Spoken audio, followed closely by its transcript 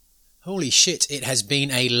Holy shit, it has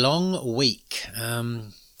been a long week.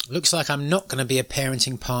 Looks like I'm not going to be a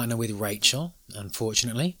parenting partner with Rachel,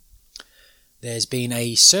 unfortunately. There's been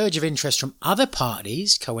a surge of interest from other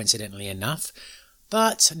parties, coincidentally enough,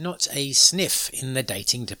 but not a sniff in the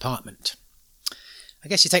dating department. I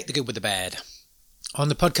guess you take the good with the bad. On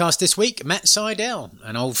the podcast this week, Matt Sydal,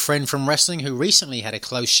 an old friend from wrestling who recently had a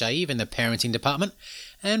close shave in the parenting department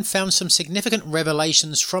and found some significant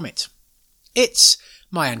revelations from it. It's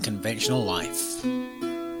my unconventional life.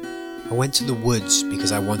 I went to the woods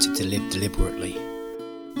because I wanted to live deliberately,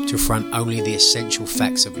 to front only the essential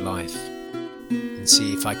facts of life, and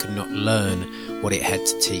see if I could not learn what it had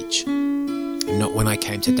to teach, and not when I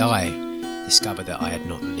came to die, discover that I had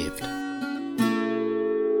not lived.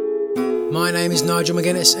 My name is Nigel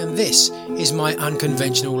McGuinness, and this is my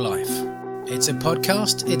unconventional life. It's a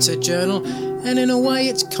podcast, it's a journal, and in a way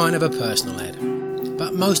it's kind of a personal ad.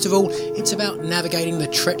 But most of all, it's about navigating the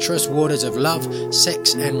treacherous waters of love,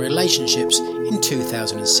 sex and relationships in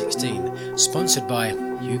 2016. Sponsored by,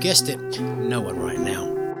 you guessed it, no one right now.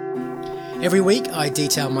 Every week I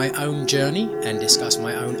detail my own journey and discuss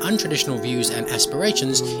my own untraditional views and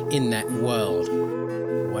aspirations in that world.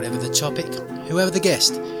 Whatever the topic, whoever the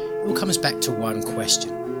guest, it all comes back to one question.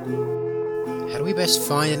 How do we best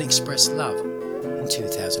find and express love in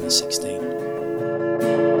 2016?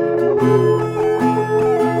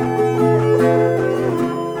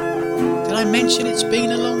 Did I mention it's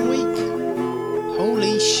been a long week?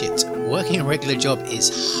 Holy shit, working a regular job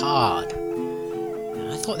is hard.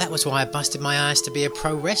 I thought that was why I busted my ass to be a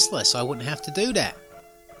pro wrestler, so I wouldn't have to do that.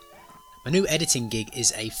 My new editing gig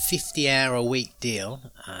is a 50-hour-a-week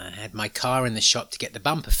deal. I had my car in the shop to get the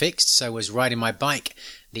bumper fixed, so I was riding my bike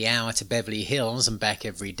the hour to Beverly Hills and back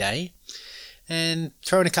every day. And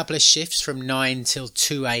throwing a couple of shifts from 9 till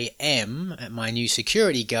 2 a.m. at my new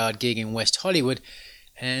security guard gig in West Hollywood,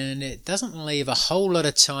 and it doesn't leave a whole lot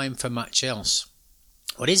of time for much else.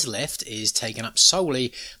 What is left is taken up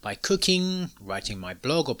solely by cooking, writing my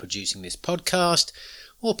blog or producing this podcast,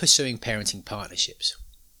 or pursuing parenting partnerships.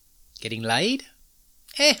 Getting laid?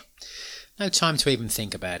 No time to even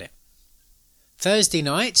think about it. Thursday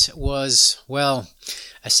night was, well,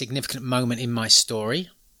 a significant moment in my story,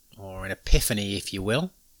 or an epiphany if you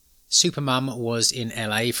will. Supermum was in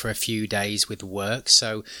LA for a few days with work,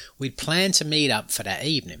 so we'd planned to meet up for that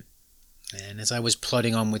evening. And as I was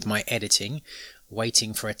plodding on with my editing,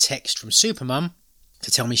 waiting for a text from Supermum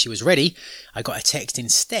to tell me she was ready, I got a text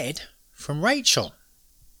instead from Rachel.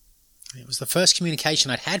 It was the first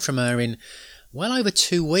communication I'd had from her in well over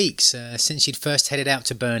 2 weeks since she'd first headed out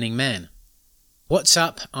to Burning Man. "What's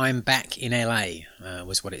up? I'm back in LA,"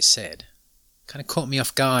 was what it said. Kind of caught me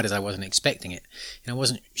off guard as I wasn't expecting it. I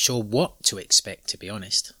wasn't sure what to expect, to be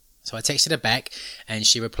honest. So I texted her back and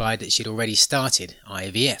she replied that she'd already started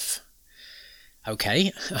IVF.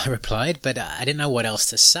 Okay, I replied, but I didn't know what else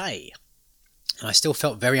to say. I still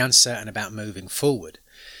felt very uncertain about moving forward.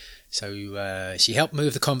 So she helped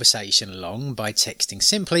move the conversation along by texting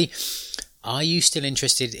simply, "Are you still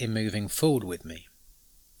interested in moving forward with me?"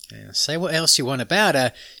 Say what else you want about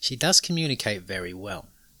her, she does communicate very well.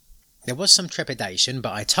 There was some trepidation,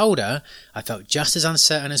 but I told her I felt just as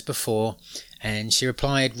uncertain as before, and she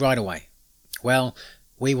replied right away, "Well,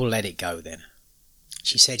 we will let it go then."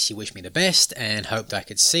 She said she wished me the best and hoped I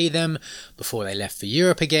could see them before they left for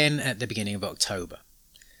Europe again at the beginning of October.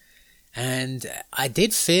 And I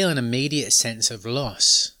did feel an immediate sense of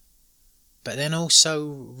loss, but then also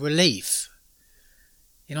relief.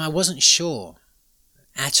 I wasn't sure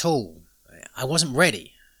at all. I wasn't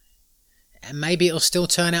ready. And maybe it'll still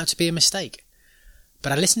turn out to be a mistake.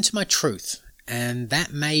 But I listened to my truth, and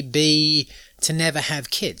that may be to never have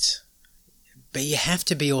kids. But you have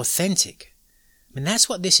to be authentic. That's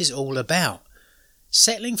what this is all about.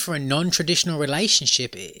 Settling for a non-traditional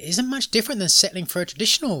relationship isn't much different than settling for a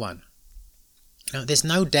traditional one. There's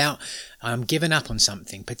no doubt I'm giving up on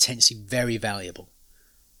something potentially very valuable.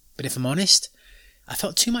 But if I'm honest, I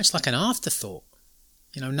felt too much like an afterthought.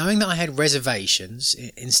 Knowing that I had reservations,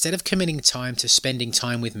 instead of committing time to spending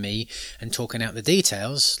time with me and talking out the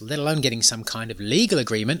details, let alone getting some kind of legal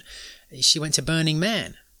agreement, she went to Burning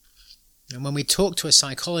Man. And when we talked to a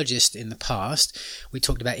psychologist in the past, we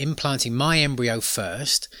talked about implanting my embryo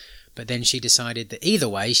first, but then she decided that either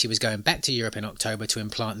way she was going back to Europe in October to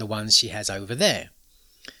implant the ones she has over there.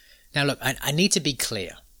 Now look, I need to be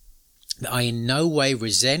clear that I in no way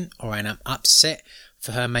resent or am upset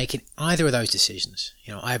for her making either of those decisions.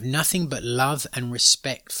 I have nothing but love and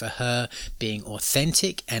respect for her being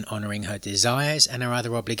authentic and honouring her desires and her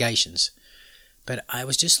other obligations. But I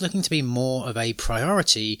was just looking to be more of a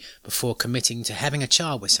priority before committing to having a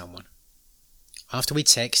child with someone. After we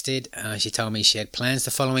texted, she told me she had plans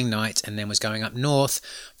the following night and then was going up north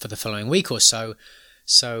for the following week or so.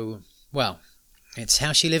 So, well, it's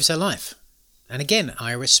how she lives her life. And again,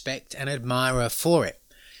 I respect and admire her for it.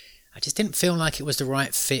 I just didn't feel like it was the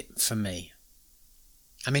right fit for me.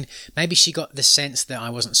 I mean, maybe she got the sense that I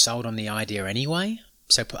wasn't sold on the idea anyway,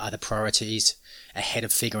 so put other priorities ahead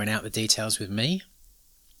of figuring out the details with me.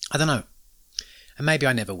 I don't know. And maybe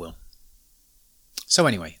I never will. So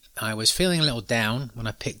anyway, I was feeling a little down when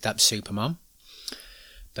I picked up Supermom.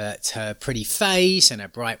 But her pretty face and her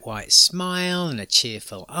bright white smile and her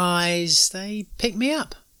cheerful eyes, they picked me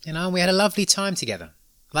up. We had a lovely time together,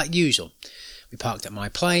 like usual. We parked at my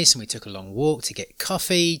place and we took a long walk to get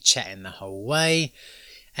coffee, chatting the whole way.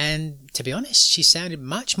 And to be honest, she sounded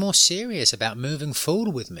much more serious about moving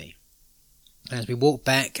forward with me. As we walked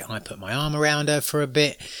back, I put my arm around her for a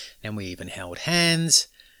bit, then we even held hands.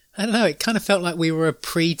 I don't know, it kind of felt like we were a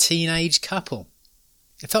pre-teenage couple.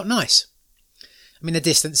 It felt nice. I mean, the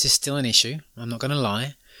distance is still an issue, I'm not going to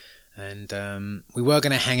lie. And we were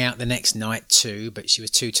going to hang out the next night too, but she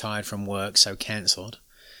was too tired from work, so cancelled.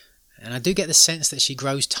 And I do get the sense that she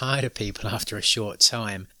grows tired of people after a short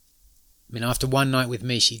time. I mean, after one night with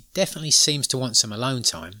me, she definitely seems to want some alone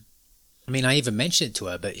time. I mean, I even mentioned it to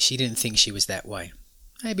her, but she didn't think she was that way.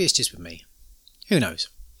 Maybe it's just with me. Who knows?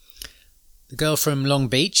 The girl from Long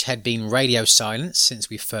Beach had been radio silent since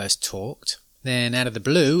we first talked. Then, out of the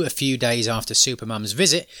blue, a few days after Supermum's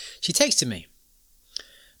visit, she texted me.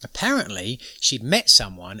 Apparently, she'd met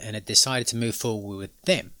someone and had decided to move forward with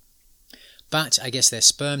them. But I guess their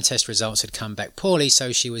sperm test results had come back poorly,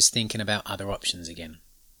 so she was thinking about other options again.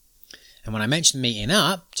 And when I mentioned meeting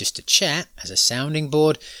up, just to chat, as a sounding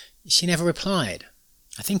board, she never replied.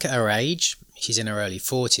 I think at her age, she's in her early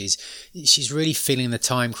 40s, she's really feeling the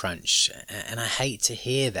time crunch, and I hate to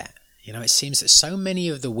hear that. It seems that so many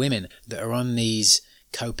of the women that are on these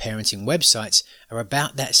co-parenting websites are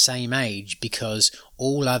about that same age because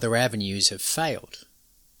all other avenues have failed.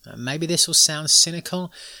 Maybe this will sound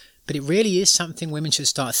cynical, but it really is something women should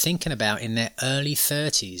start thinking about in their early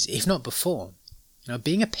 30s, if not before.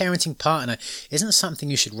 Being a parenting partner isn't something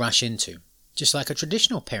you should rush into, just like a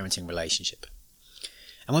traditional parenting relationship.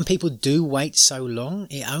 And when people do wait so long,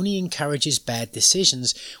 it only encourages bad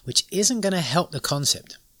decisions, which isn't going to help the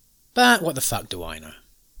concept. But what the fuck do I know?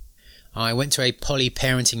 I went to a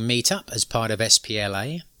poly-parenting meetup as part of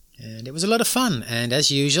SPLA, and it was a lot of fun, and as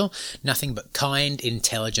usual, nothing but kind,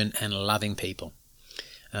 intelligent and loving people.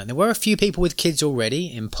 There were a few people with kids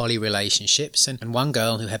already in poly relationships, and one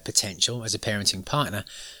girl who had potential as a parenting partner,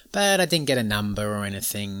 but I didn't get a number or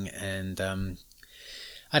anything, and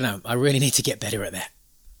I don't know, I really need to get better at that.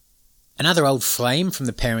 Another old flame from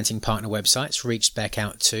the parenting partner websites reached back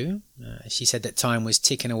out too. She said that time was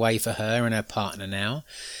ticking away for her and her partner now.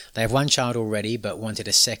 They have one child already but wanted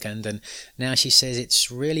a second, and now she says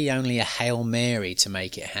it's really only a Hail Mary to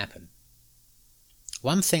make it happen.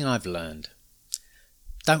 One thing I've learned: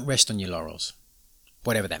 don't rest on your laurels,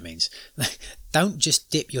 whatever that means. Don't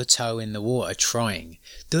just dip your toe in the water trying.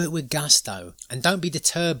 Do it with gusto, and don't be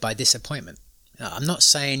deterred by disappointment. I'm not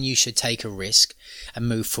saying you should take a risk and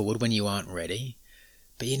move forward when you aren't ready,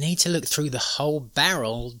 but you need to look through the whole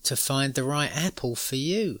barrel to find the right apple for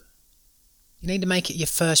you. You need to make it your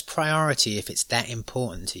first priority if it's that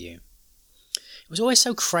important to you. It was always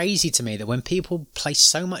so crazy to me that when people place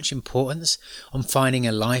so much importance on finding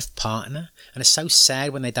a life partner and are so sad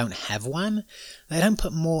when they don't have one, they don't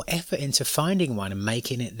put more effort into finding one and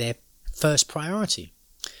making it their first priority.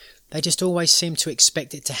 They just always seem to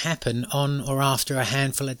expect it to happen on or after a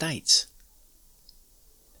handful of dates.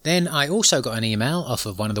 Then I also got an email off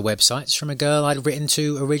of one of the websites from a girl I'd written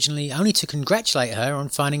to originally only to congratulate her on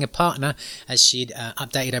finding a partner, as she'd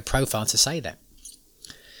updated her profile to say that.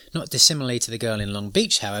 Not dissimilarly to the girl in Long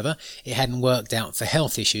Beach, however, it hadn't worked out for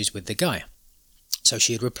health issues with the guy. So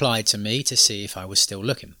she had replied to me to see if I was still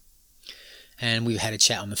looking. And we had a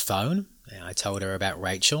chat on the phone. I told her about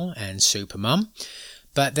Rachel and Supermum,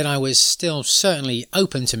 but that I was still certainly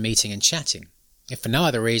open to meeting and chatting, if for no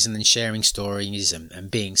other reason than sharing stories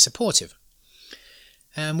and being supportive.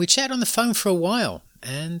 And we chatted on the phone for a while,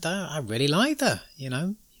 and I really liked her,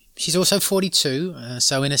 She's also 42,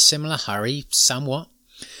 so in a similar hurry, somewhat,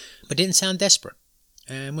 but didn't sound desperate,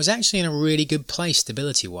 and was actually in a really good place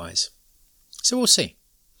stability-wise. So we'll see.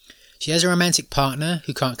 She has a romantic partner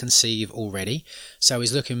who can't conceive already, so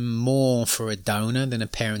is looking more for a donor than a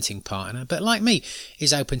parenting partner, but like me,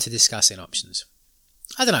 is open to discussing options.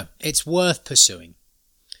 I don't know, it's worth pursuing.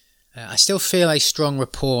 I still feel a strong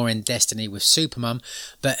rapport and destiny with Supermum,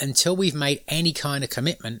 but until we've made any kind of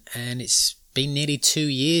commitment, and it's been nearly 2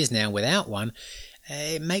 years now without one,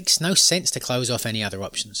 it makes no sense to close off any other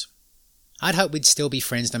options. I'd hope we'd still be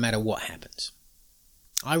friends no matter what happens.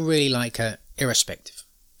 I really like her irrespective,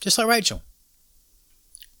 just like Rachel.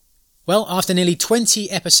 Well, after nearly 20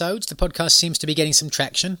 episodes, the podcast seems to be getting some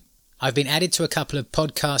traction. I've been added to a couple of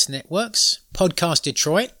podcast networks, Podcast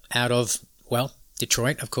Detroit, out of, well,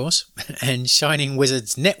 Detroit, of course, and Shining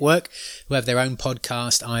Wizards Network, who have their own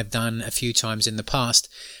podcast I've done a few times in the past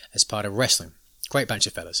as part of wrestling. Great bunch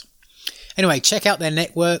of fellas. Anyway, check out their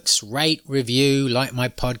networks, rate, review, like my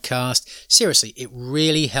podcast. Seriously, it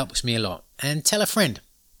really helps me a lot. And tell a friend.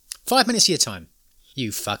 5 minutes of your time. You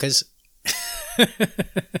fuckers.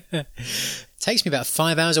 Takes me about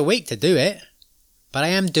 5 hours a week to do it. But I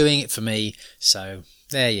am doing it for me, so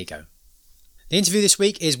there you go. The interview this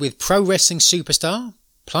week is with pro wrestling superstar,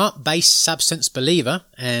 plant-based substance believer,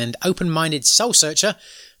 and open-minded soul searcher,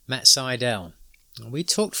 Matt Sydal. We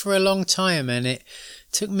talked for a long time, and it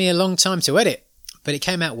took me a long time to edit, but it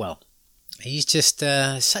came out well. He's just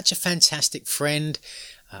such a fantastic friend.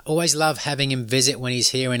 Always love having him visit when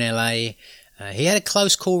he's here in LA. He had a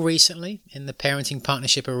close call recently in the parenting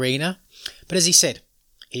partnership arena, but as he said,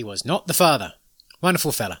 he was not the father.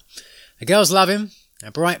 Wonderful fella. The girls love him.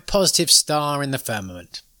 A bright, positive star in the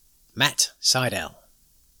firmament. Matt Sydal.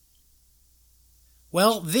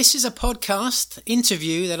 Well, this is a podcast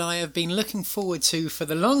interview that I have been looking forward to for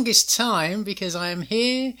the longest time because I am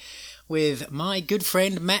here with my good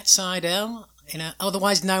friend Matt Sydal,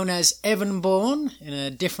 otherwise known as Evan Bourne, in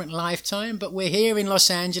a different lifetime. But we're here in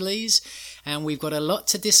Los Angeles and we've got a lot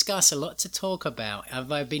to discuss, a lot to talk about.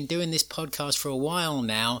 I've been doing this podcast for a while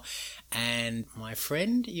now. And my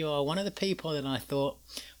friend, you are one of the people that I thought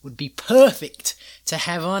would be perfect to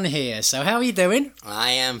have on here. So how are you doing?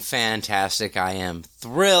 I am fantastic. I am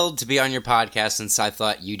thrilled to be on your podcast since I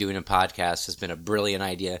thought you doing a podcast has been a brilliant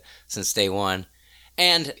idea since day one.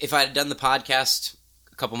 And if I had done the podcast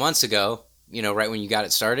a couple months ago, right when you got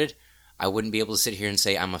it started, I wouldn't be able to sit here and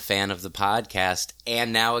say I'm a fan of the podcast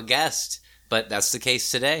and now a guest. But that's the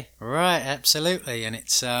case today. Right, absolutely. And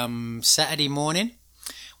it's Saturday morning.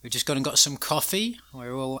 We've just gone and got some coffee.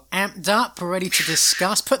 We're all amped up, ready to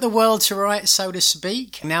discuss, put the world to rights, so to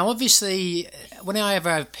speak. Now, obviously, when I ever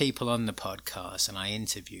have people on the podcast and I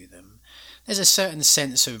interview them, there's a certain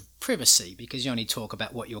sense of privacy because you only talk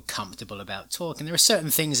about what you're comfortable about talking. There are certain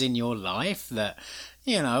things in your life that,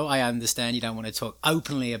 I understand you don't want to talk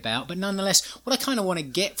openly about, but nonetheless, what I kind of want to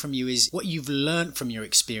get from you is what you've learned from your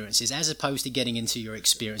experiences as opposed to getting into your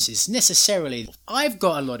experiences necessarily. I've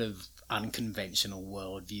got a lot of unconventional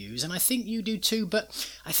worldviews, and I think you do too, but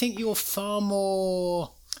I think you're far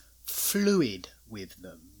more fluid with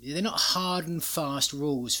them. They're not hard and fast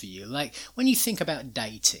rules for you. Like, when you think about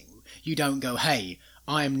dating, you don't go, hey,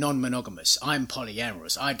 I'm non-monogamous, I'm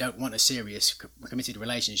polyamorous, I don't want a serious committed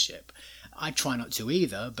relationship. I try not to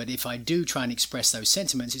either, but if I do try and express those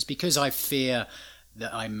sentiments, it's because I fear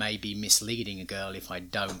that I may be misleading a girl if I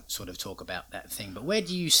don't sort of talk about that thing. But where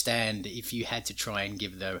do you stand if you had to try and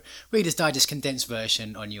give the Reader's Digest condensed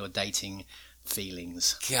version on your dating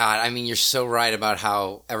feelings? God, I mean, you're so right about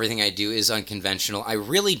how everything I do is unconventional. I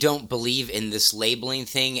really don't believe in this labeling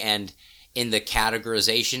thing and in the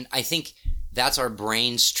categorization. I think that's our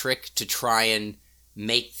brain's trick to try and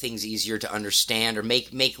make things easier to understand or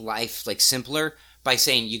make life simpler. By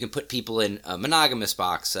saying you can put people in a monogamous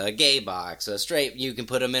box, a gay box, a straight, you can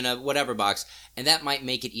put them in a whatever box, and that might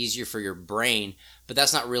make it easier for your brain, but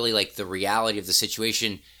that's not really the reality of the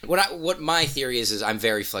situation. What my theory is I'm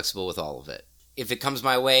very flexible with all of it. If it comes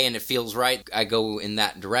my way and it feels right, I go in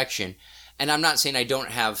that direction. And I'm not saying I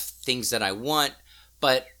don't have things that I want,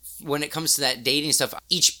 but when it comes to that dating stuff,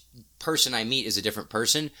 each person I meet is a different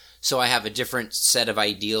person, so I have a different set of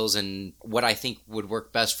ideals and what I think would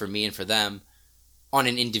work best for me and for them on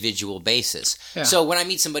an individual basis. Yeah. So when I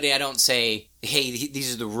meet somebody, I don't say, hey,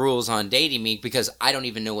 these are the rules on dating me, because I don't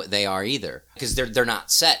even know what they are either, because they're not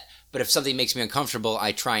set. But if something makes me uncomfortable,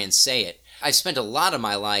 I try and say it. I spent a lot of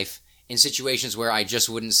my life in situations where I just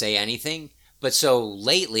wouldn't say anything. But so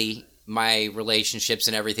lately, my relationships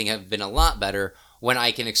and everything have been a lot better when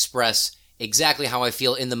I can express exactly how I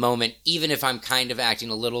feel in the moment, even if I'm kind of acting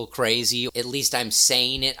a little crazy. At least I'm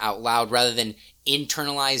saying it out loud rather than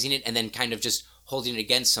internalizing it and then kind of just holding it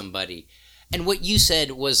against somebody. And what you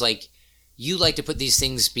said was you like to put these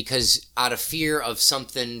things because out of fear of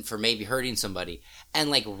something for maybe hurting somebody.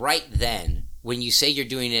 And right then, when you say you're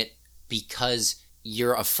doing it because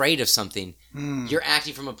you're afraid of something, you're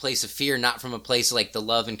acting from a place of fear, not from a place of the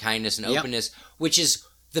love and kindness and openness, which is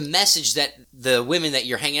the message that the women that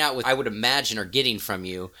you're hanging out with, I would imagine, are getting from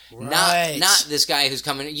you. Right. Not this guy who's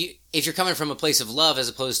coming. If you're coming from a place of love as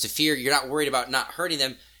opposed to fear, you're not worried about not hurting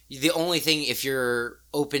them. the only thing, if you're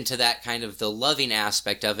open to that kind of the loving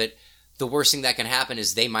aspect of it, the worst thing that can happen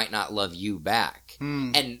is they might not love you back.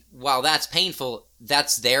 And while that's painful,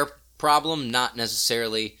 that's their problem, not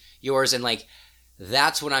necessarily yours. And like,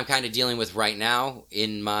 that's what I'm kind of dealing with right now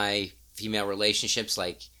in my female relationships.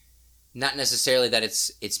 Like, not necessarily that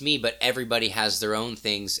it's me, but everybody has their own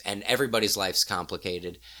things, and everybody's life's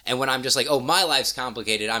complicated. And when I'm just like, oh, my life's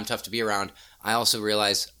complicated, I'm tough to be around, I also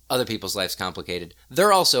realize other people's life's complicated.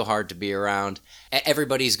 They're also hard to be around.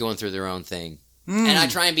 Everybody's going through their own thing. And I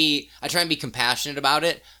try and be compassionate about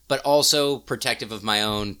it, but also protective of my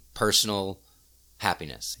own personal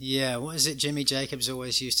happiness. Yeah, what is it Jimmy Jacobs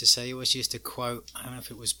always used to say? He always used to quote, I don't know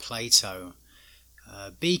if it was Plato,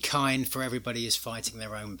 be kind, for everybody is fighting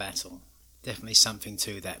their own battle. Definitely something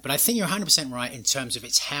to that. But I think you're 100% right in terms of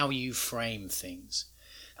it's how you frame things.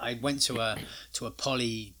 I went to a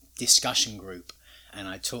poly discussion group, and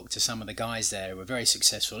I talked to some of the guys there who were very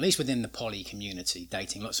successful, at least within the poly community,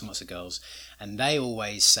 dating lots and lots of girls. And they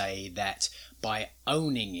always say that by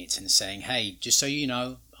owning it and saying, hey, just so you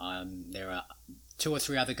know, there are 2 or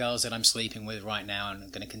 3 other girls that I'm sleeping with right now, and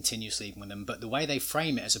I'm going to continue sleeping with them. But the way they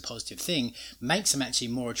frame it as a positive thing makes them actually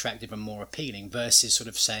more attractive and more appealing versus sort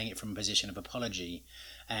of saying it from a position of apology.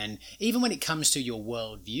 And even when it comes to your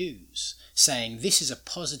worldviews, saying this is a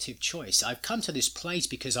positive choice. I've come to this place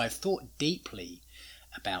because I've thought deeply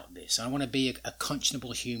about this. I want to be a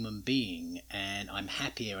conscionable human being, and I'm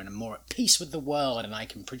happier and I'm more at peace with the world, and I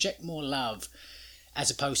can project more love,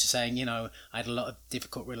 as opposed to saying, you know, I had a lot of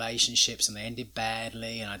difficult relationships and they ended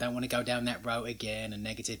badly, and I don't want to go down that road again, and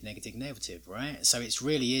negative, right? So it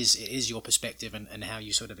is your perspective and how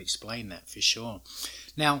you sort of explain that, for sure.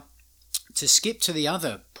 Now, to skip to the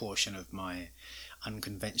other portion of my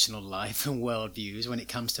unconventional life and worldviews, when it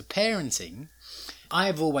comes to parenting,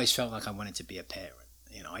 I've always felt like I wanted to be a parent.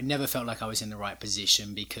 You know, I never felt like I was in the right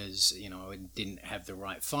position because, you know, I didn't have the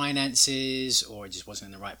right finances, or I just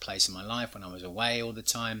wasn't in the right place in my life when I was away all the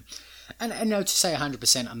time. And no, to say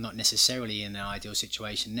 100%, I'm not necessarily in an ideal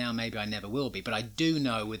situation now. Maybe I never will be. But I do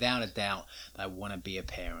know without a doubt that I want to be a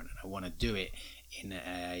parent, and I want to do it in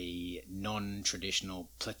a non-traditional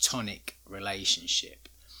platonic relationship.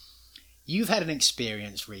 You've had an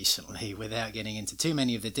experience recently, without getting into too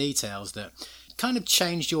many of the details, that kind of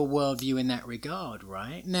changed your worldview in that regard,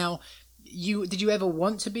 right? Now, did you ever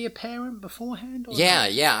want to be a parent beforehand? Or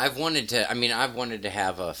yeah, I've wanted to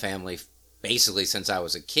have a family basically since I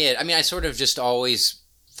was a kid. I mean, I sort of just always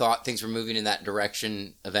thought things were moving in that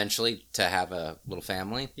direction eventually, to have a little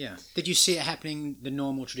family. Yeah. Did you see it happening the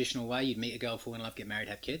normal, traditional way? You'd meet a girl, fall in love, get married,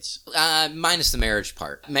 have kids? Minus the marriage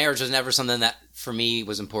part. Marriage was never something that, for me,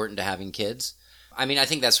 was important to having kids. I mean, I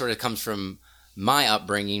think that sort of comes from my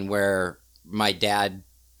upbringing, where my dad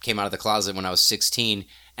came out of the closet when I was 16,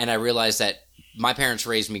 and I realized that my parents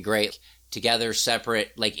raised me great, together,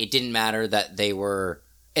 separate. Like, it didn't matter that they were,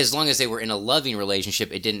 as long as they were in a loving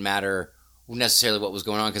relationship, it didn't matter necessarily what was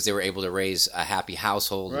going on, because they were able to raise a happy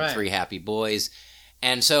household, right, and 3 happy boys.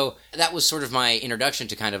 And so that was sort of my introduction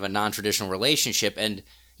to kind of a non-traditional relationship. And,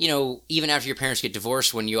 you know, even after your parents get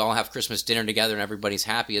divorced, when you all have Christmas dinner together and everybody's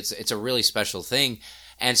happy, it's a really special thing.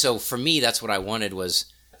 And so for me, that's what I wanted,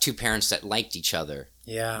 was 2 parents that liked each other.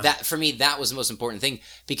 Yeah. That, for me, that was the most important thing,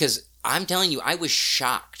 because I'm telling you, I was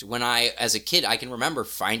shocked when as a kid, I can remember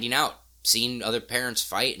finding out, seeing other parents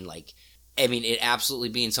fight, and like, I mean, it absolutely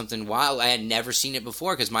being something wild. I had never seen it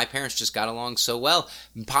before, because my parents just got along so well,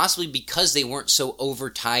 possibly because they weren't so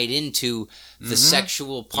over-tied into the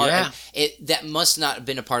sexual part. Yeah. That must not have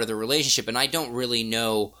been a part of the relationship, and I don't really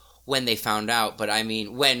know when they found out, but I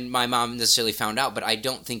mean, when my mom necessarily found out, but I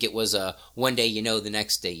don't think it was a one day you know, the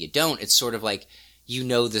next day you don't. It's sort of like, you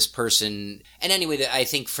know this person. And anyway, I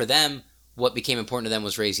think for them, what became important to them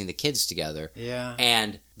was raising the kids together. Yeah.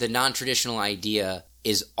 And the non-traditional idea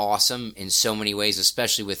is awesome in so many ways,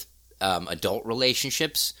 especially with adult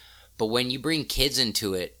relationships. But when you bring kids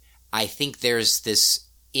into it, I think there's this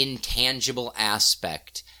intangible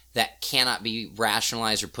aspect that cannot be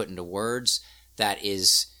rationalized or put into words that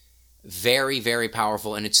is very, very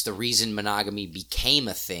powerful, and it's the reason monogamy became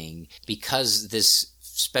a thing, because this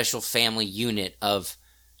special family unit of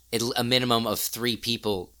a minimum of 3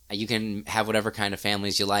 people. You can have whatever kind of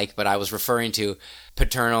families you like, but I was referring to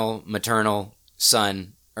paternal, maternal,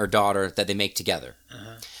 son or daughter that they make together.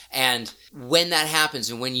 Uh-huh. And when that happens,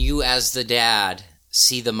 and when you as the dad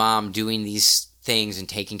see the mom doing these things and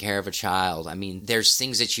taking care of a child, I mean, there's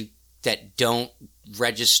things that don't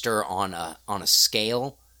register on a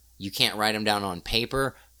scale. You can't write them down on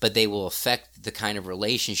paper, but they will affect the kind of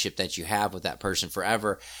relationship that you have with that person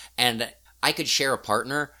forever. And I could share a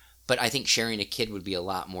partner, but I think sharing a kid would be a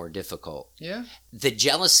lot more difficult. Yeah. The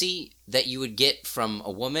jealousy that you would get from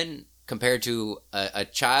a woman compared to a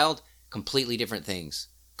child, completely different things.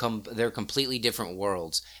 They're completely different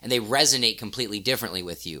worlds, and they resonate completely differently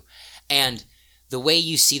with you. And the way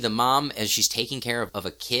you see the mom as she's taking care of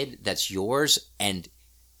a kid that's yours, and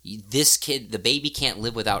this kid, the baby can't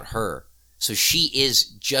live without her. So she is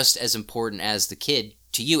just as important as the kid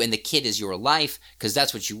to you, and the kid is your life because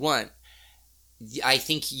that's what you want. I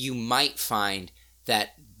think you might find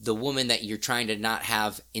that the woman that you're trying to not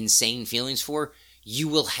have insane feelings for, you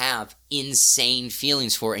will have insane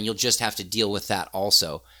feelings for, and you'll just have to deal with that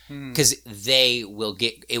also, because it will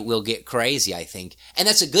get crazy, I think. And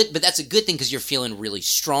that's a good thing because you're feeling really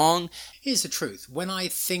strong. Here's the truth. When I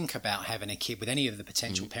think about having a kid with any of the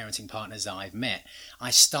potential parenting partners that I've met, I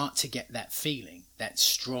start to get that feeling, that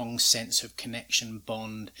strong sense of connection,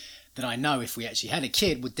 bond, that I know if we actually had a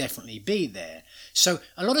kid would definitely be there. So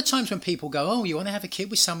a lot of times when people go, oh, you want to have a kid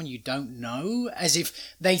with someone you don't know, as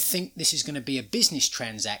if they think this is going to be a business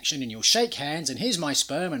transaction and you'll shake hands and here's my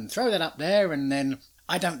sperm and throw that up there, and then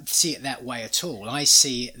I don't see it that way at all. I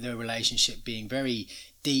see the relationship being very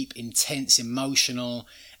deep, intense, emotional,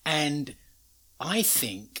 and I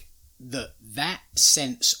think that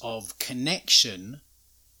sense of connection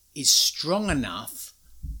is strong enough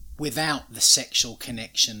without the sexual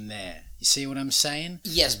connection there. You see what I'm saying?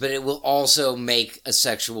 Yes, but it will also make a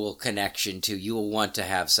sexual connection too. You will want to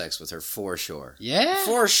have sex with her for sure. Yeah?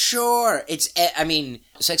 For sure.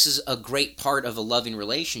 Sex is a great part of a loving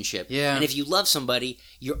relationship. Yeah. And if you love somebody,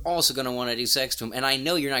 you're also going to want to do sex to them. And I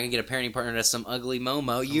know you're not going to get a parenting partner that's some ugly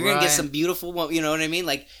Momo. You're going to get some beautiful woman, you know what I mean?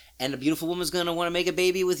 And a beautiful woman's going to want to make a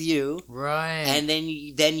baby with you. Right. And then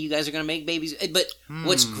you guys are going to make babies. But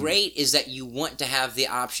what's great is that you want to have the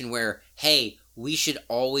option where, hey, we should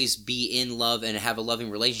always be in love and have a loving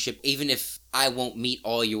relationship, even if I won't meet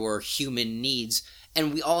all your human needs.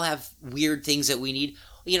 And we all have weird things that we need.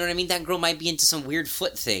 You know what I mean? That girl might be into some weird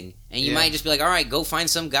foot thing. And you might just be like, all right, go find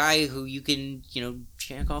some guy who you can,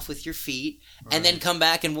 jack off with your feet. Right. And then come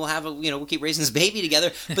back and we'll keep raising this baby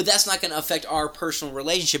together. But that's not going to affect our personal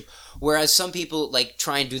relationship. Whereas some people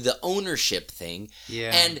try and do the ownership thing.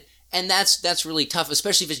 Yeah. And that's really tough,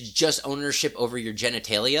 especially if it's just ownership over your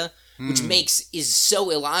genitalia, which is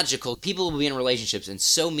so illogical. People will be in relationships and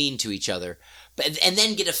so mean to each other, and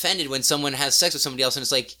then get offended when someone has sex with somebody else, and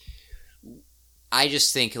it's like, I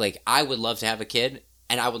just think I would love to have a kid,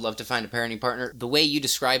 and I would love to find a parenting partner. The way you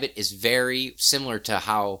describe it is very similar to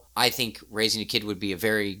how I think raising a kid would be a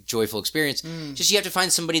very joyful experience. Just you have to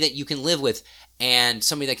find somebody that you can live with, and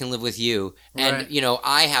somebody that can live with you. Right. And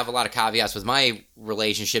I have a lot of caveats with my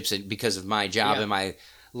relationships because of my job and my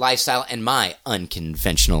lifestyle and my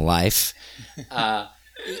unconventional life.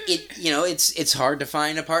 It's hard to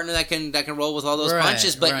find a partner that can roll with all those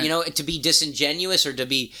punches. But to be disingenuous or to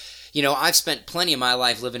be, I've spent plenty of my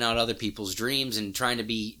life living out other people's dreams and trying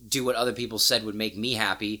to do what other people said would make me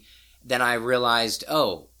happy. Then I realized,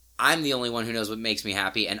 I'm the only one who knows what makes me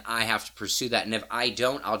happy, and I have to pursue that. And if I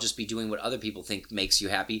don't, I'll just be doing what other people think makes you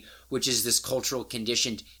happy, which is this cultural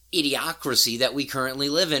conditioned idiocracy that we currently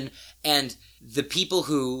live in. And the people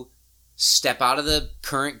who step out of the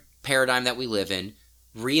current paradigm that we live in,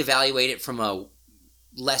 reevaluate it from a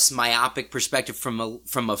less myopic perspective, from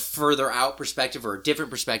a further out perspective or a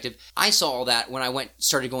different perspective. I saw all that when I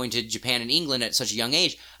started going to Japan and England at such a young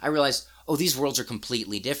age. I realized, these worlds are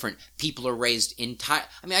completely different. People are raised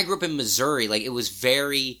I grew up in Missouri. It was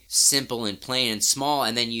very simple and plain and small.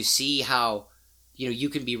 And then you see how, you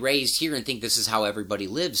can be raised here and think this is how everybody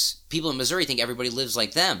lives. People in Missouri think everybody lives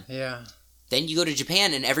like them. Yeah. Then you go to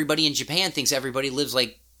Japan and everybody in Japan thinks everybody lives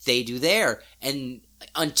like they do there. And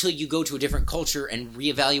until you go to a different culture and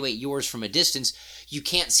reevaluate yours from a distance, you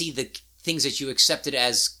can't see the things that you accepted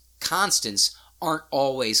as constants aren't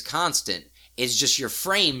always constant. It's just your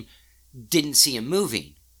frame didn't see them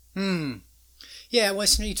moving. Yeah, well,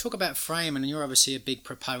 you talk about frame, and you're obviously a big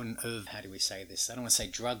proponent of, how do we say this? I don't want to say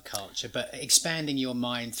drug culture, but expanding your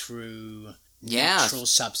mind through natural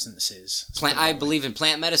substances. I believe in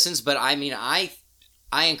plant medicines, but I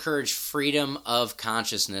encourage freedom of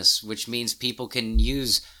consciousness, which means people can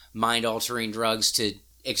use mind-altering drugs to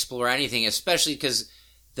explore anything, especially because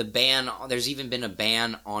there's even been a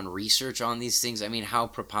ban on research on these things. How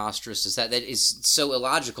preposterous is that? That is so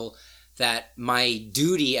illogical that my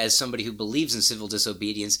duty as somebody who believes in civil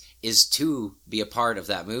disobedience is to be a part of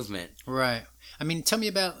that movement. Right. I mean, tell me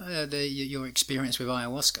about your experience with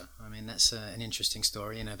ayahuasca. I mean, that's an interesting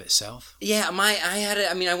story in of itself. Yeah,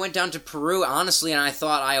 I went down to Peru, honestly, and I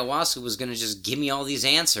thought ayahuasca was going to just give me all these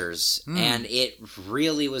answers. And it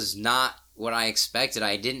really was not what I expected.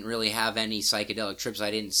 I didn't really have any psychedelic trips. I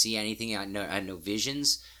didn't see anything. I had no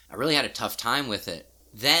visions. I really had a tough time with it.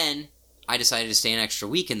 Then I decided to stay an extra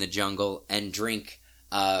week in the jungle and drink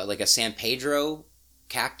like a San Pedro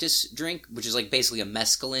cactus drink, which is like basically a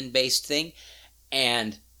mescaline-based thing.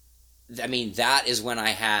 And, I mean, that is when I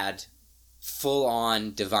had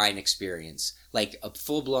full-on divine experience. Like a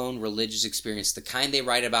full-blown religious experience, the kind they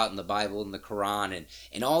write about in the Bible and the Quran and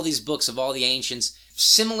in all these books of all the ancients.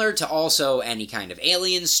 Similar to also any kind of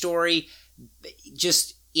alien story.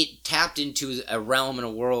 Just, it tapped into a realm and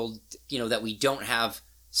a world, that we don't have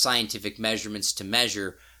scientific measurements to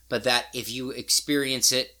measure, but that if you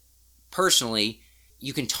experience it personally,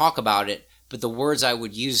 you can talk about it, but the words I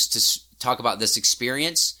would use to talk about this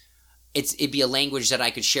experience, it'd be a language that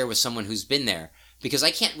I could share with someone who's been there, because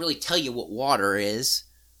I can't really tell you what water is,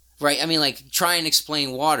 right? I mean, like, try and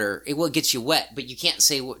explain water. It gets you wet, but you can't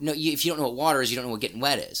say, if you don't know what water is, you don't know what getting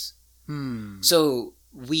wet is. So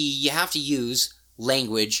you have to use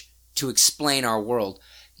language to explain our world.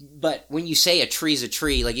 But when you say a tree's a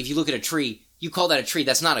tree, like if you look at a tree, you call that a tree,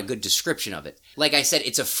 that's not a good description of it. Like I said,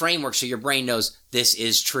 it's a framework so your brain knows this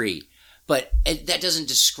is tree. But that doesn't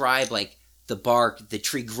describe like the bark, the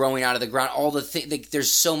tree growing out of the ground, all the things. Like,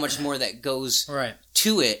 there's so much more that goes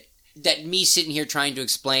to it that me sitting here trying to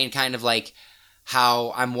explain kind of like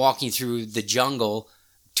how I'm walking through the jungle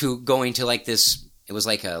to going to like this, it was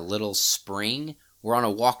like a little spring. We're on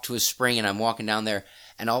a walk to a spring and I'm walking down there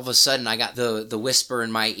and all of a sudden I got the whisper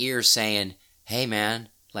in my ear saying, hey man,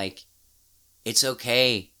 like, it's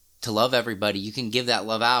okay to love everybody. You can give that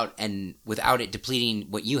love out and without it depleting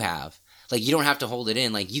what you have. Like, you don't have to hold it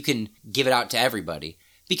in. Like, you can give it out to everybody.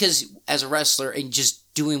 Because as a wrestler and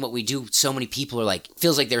just doing what we do, so many people are like,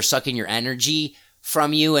 feels like they're sucking your energy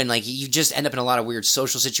from you. And like, you just end up in a lot of weird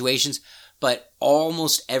social situations. But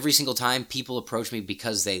almost every single time people approach me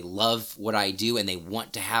because they love what I do and they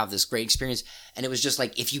want to have this great experience. And it was just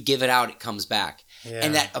like, if you give it out, it comes back. Yeah.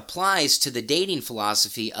 And that applies to the dating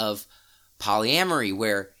philosophy of polyamory,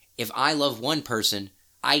 where if I love one person,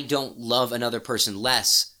 I don't love another person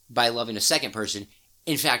less by loving a second person.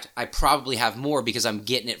 In fact, I probably have more because I'm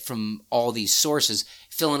getting it from all these sources.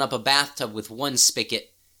 Filling up a bathtub with one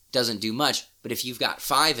spigot doesn't do much, but if you've got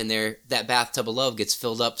 5 in there, that bathtub of love gets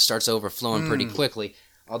filled up, starts overflowing pretty quickly.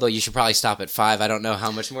 Although you should probably stop at 5. I don't know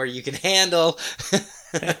how much more you can handle.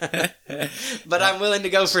 But I'm willing to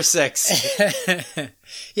go for 6.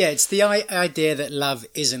 Yeah, it's the idea that love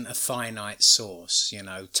isn't a finite source.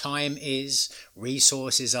 Time is,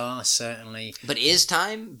 resources are, certainly. But is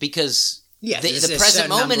time? Because the present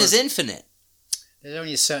moment is infinite. There's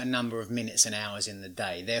only a certain number of minutes and hours in the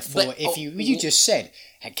day. Therefore, if you just said,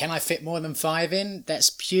 can I fit more than 5 in?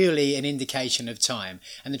 That's purely an indication of time.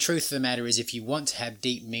 And the truth of the matter is, if you want to have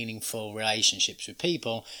deep, meaningful relationships with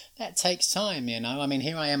people, that takes time, I mean,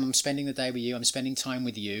 here I am, I'm spending the day with you, I'm spending time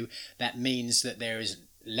with you. That means that there is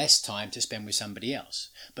less time to spend with somebody else.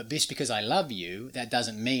 But just because I love you, that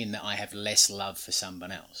doesn't mean that I have less love for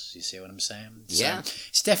someone else. You see what I'm saying? Yeah. So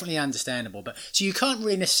it's definitely understandable. So you can't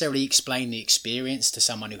really necessarily explain the experience to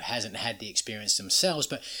someone who hasn't had the experience themselves,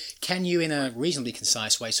 but can you, in a reasonably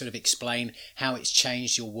concise way, sort of explain how it's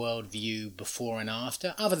changed your worldview before and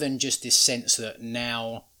after, other than just this sense that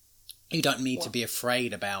now you don't need to be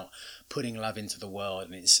afraid about putting love into the world,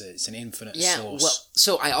 and it's an infinite source. Well,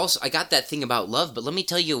 so I got that thing about love, but let me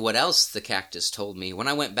tell you what else the cactus told me. When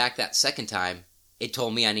I went back that second time, it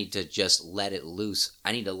told me I need to just let it loose.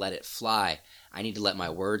 I need to let it fly. I need to let my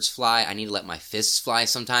words fly. I need to let my fists fly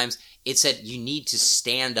sometimes. It said you need to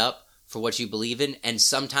stand up for what you believe in, and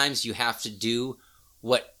sometimes you have to do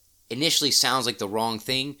what initially sounds like the wrong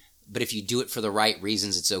thing, but if you do it for the right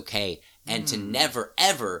reasons, it's okay. And to never,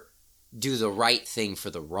 ever do the right thing for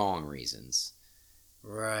the wrong reasons.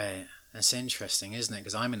 Right. That's interesting, isn't it?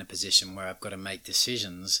 Because I'm in a position where I've got to make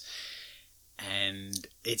decisions, and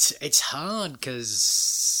it's hard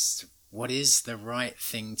because what is the right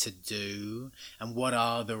thing to do and what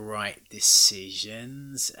are the right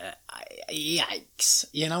decisions? Yikes.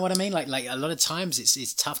 You know what I mean? Like a lot of times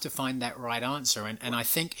it's tough to find that right answer. And I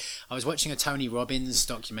think I was watching a Tony Robbins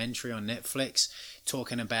documentary on Netflix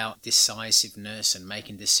talking about decisiveness and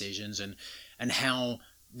making decisions and how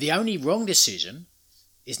the only wrong decision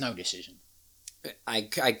is no decision. I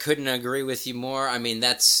couldn't agree with you more. I mean,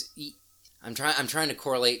 I'm trying to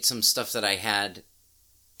correlate some stuff that I had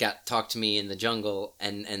got talked to me in the jungle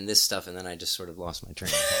and this stuff, and then I just sort of lost my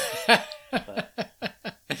train of thought.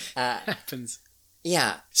 Happens.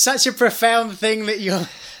 Yeah. Such a profound thing that you're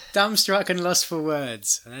dumbstruck and lost for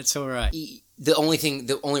words. That's all right. The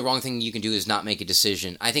only wrong thing you can do is not make a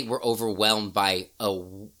decision. I think we're overwhelmed by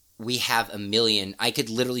we have a million. I could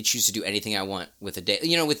literally choose to do anything I want with a day.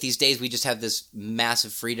 With these days, we just have this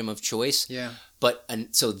massive freedom of choice. Yeah.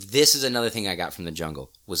 So this is another thing I got from the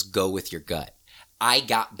jungle, was go with your gut. I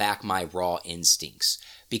got back my raw instincts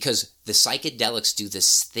because the psychedelics do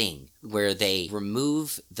this thing where they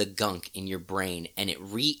remove the gunk in your brain and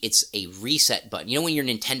it's a reset button. You know when your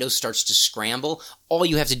Nintendo starts to scramble, all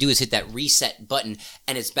you have to do is hit that reset button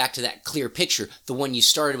and it's back to that clear picture, the one you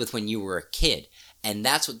started with when you were a kid. And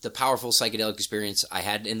that's what the powerful psychedelic experience I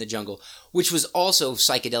had in the jungle, which was also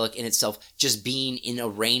psychedelic in itself, just being in a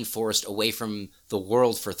rainforest away from the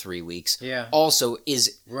world for 3 weeks. Yeah. Also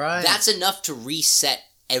is, right. That's enough to reset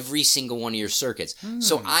every single one of your circuits.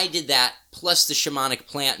 So I did that, plus the shamanic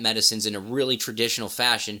plant medicines in a really traditional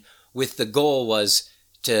fashion, with the goal was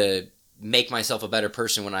to make myself a better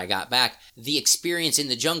person when I got back. The experience in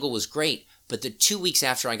the jungle was great. But the 2 weeks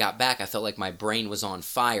after I got back, I felt like my brain was on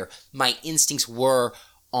fire. My instincts were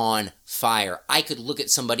on fire. I could look at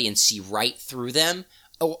somebody and see right through them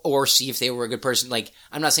or see if they were a good person. Like,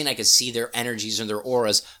 I'm not saying I could see their energies or their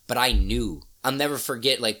auras, but I knew. I'll never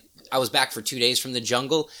forget, like, I was back for 2 days from the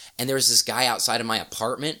jungle, and there was this guy outside of my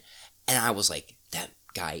apartment, and I was like, that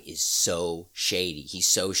guy is so shady. He's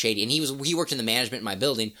so shady. And he worked in the management in my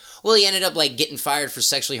building. Well, he ended up like getting fired for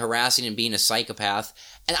sexually harassing and being a psychopath.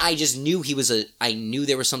 And I just knew I knew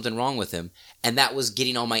there was something wrong with him. And that was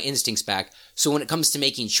getting all my instincts back. So when it comes to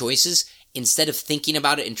making choices, instead of thinking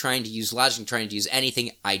about it and trying to use logic and trying to use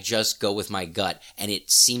anything, I just go with my gut. And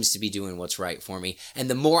it seems to be doing what's right for me. And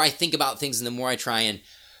the more I think about things and the more I try and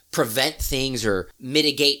prevent things or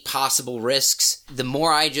mitigate possible risks, the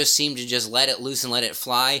more I just seem to just let it loose and let it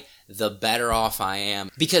fly, the better off I am.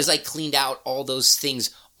 Because I cleaned out all those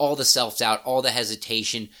things, all the self-doubt, all the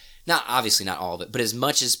hesitation, obviously not all of it, but as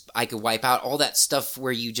much as I could wipe out all that stuff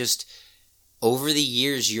where you just, over the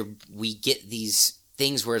years, we get these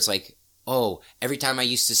things where it's like, oh, every time I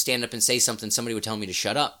used to stand up and say something, somebody would tell me to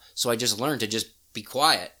shut up. So I just learned to just be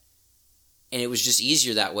quiet. And it was just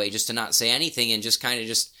easier that way, just to not say anything and just kind of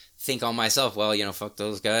just think on myself, well, fuck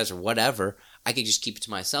those guys or whatever. I could just keep it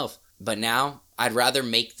to myself. But now I'd rather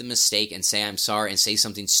make the mistake and say I'm sorry and say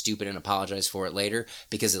something stupid and apologize for it later,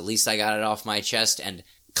 because at least I got it off my chest. And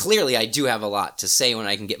clearly I do have a lot to say when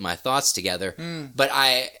I can get my thoughts together, but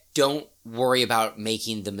I don't worry about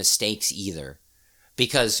making the mistakes either.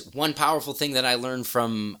 Because one powerful thing that I learned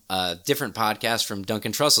from a different podcast, from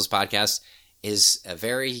Duncan Trussell's podcast, is a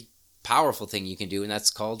very powerful thing you can do, and that's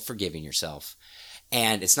called forgiving yourself.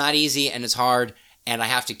 And it's not easy, and it's hard, and I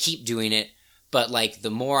have to keep doing it. But, like, the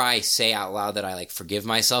more I say out loud that I, like, forgive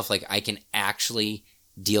myself, like, I can actually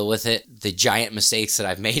deal with it. The giant mistakes that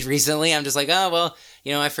I've made recently, I'm just like, oh, well,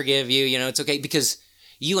 I forgive you, it's okay. Because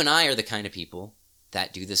you and I are the kind of people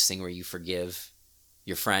that do this thing where you forgive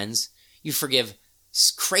your friends. You forgive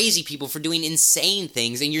crazy people for doing insane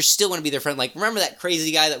things, and you're still want to be their friend. Like, remember that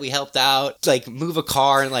crazy guy that we helped out, like, move a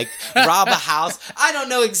car and, like, rob a house? I don't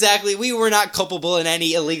know exactly. We were not culpable in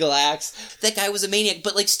any illegal acts. That guy was a maniac,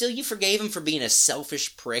 but, like, still you forgave him for being a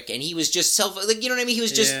selfish prick, and he was just like, you know what I mean? He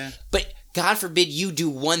was just, but God forbid you do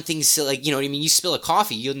one thing, so, like, you know what I mean? You spill a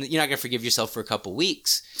coffee, you're not going to forgive yourself for a couple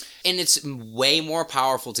weeks. And it's way more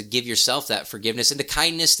powerful to give yourself that forgiveness and the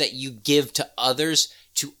kindness that you give to others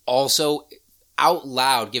to also out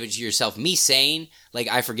loud give it to yourself. Me saying, like,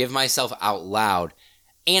 I forgive myself out loud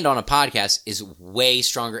and on a podcast is way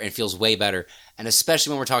stronger and feels way better. And especially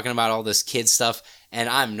when we're talking about all this kid stuff, and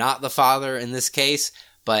I'm not the father in this case,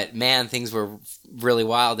 but man, things were really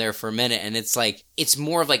wild there for a minute. And it's like, it's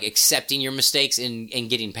more of like accepting your mistakes and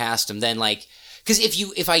getting past them than like, because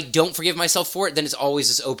if I don't forgive myself for it, then it's always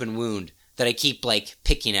this open wound that I keep like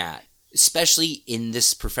picking at. Especially in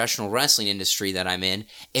this professional wrestling industry that I'm in,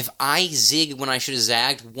 if I zig when I should have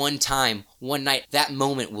zagged one time, one night, that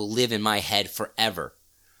moment will live in my head forever.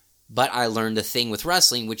 But I learned a thing with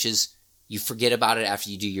wrestling, which is you forget about it after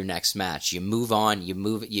you do your next match. You move on,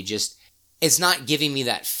 it's not giving me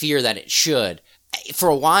that fear that it should. For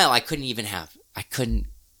a while, I couldn't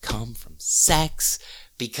come from sex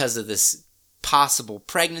because of this possible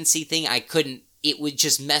pregnancy thing. It would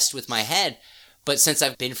just messed with my head. But since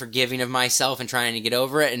I've been forgiving of myself and trying to get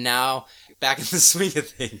over it, and now back in the swing of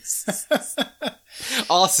things,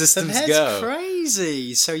 all systems go. That's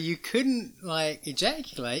crazy. So you couldn't, like,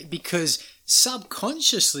 ejaculate because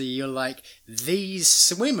subconsciously you're like, these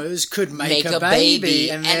swimmers could make a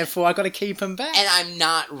baby and therefore I got to keep them back. And I'm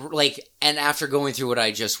not like, and after going through what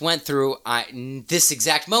I just went through, this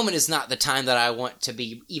exact moment is not the time that I want to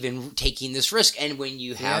be even taking this risk. And when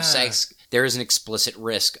you have sex, there is an explicit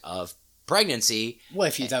risk of pregnancy. Well,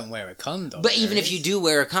 if you don't wear a condom. But even if you do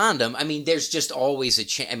wear a condom, I mean, there's just always a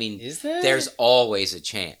chance. I mean, is there? There's always a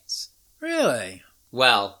chance. Really?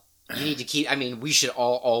 Well, you need to keep, I mean, we should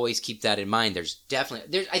always keep that in mind. There's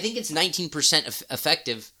definitely, I think it's 19%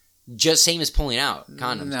 effective, just same as pulling out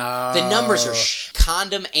condoms. No. The numbers are,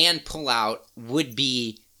 condom and pull out would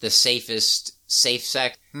be the safest safe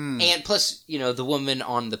sex. And plus, the woman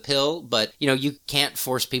on the pill, but, you can't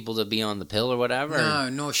force people to be on the pill or whatever. No,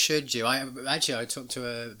 nor should you. I talked to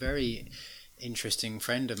a very interesting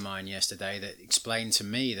friend of mine yesterday that explained to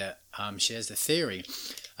me that she has the theory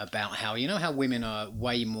about how, how women are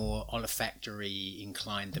way more olfactory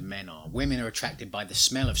inclined than men are. Women are attracted by the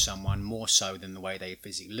smell of someone more so than the way they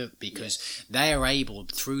physically look, because they are able,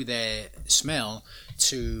 through their smell,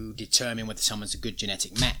 to determine whether someone's a good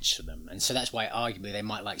genetic match for them. And so that's why arguably they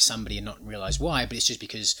might like somebody and not realize why, but it's just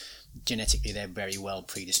because genetically they're very well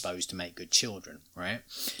predisposed to make good children, right?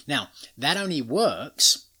 Now, that only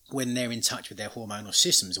works when they're in touch with their hormonal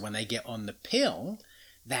systems. When they get on the pill,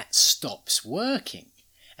 that stops working.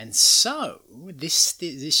 And so,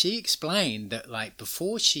 she explained that, like,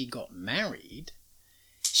 before she got married,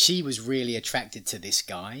 she was really attracted to this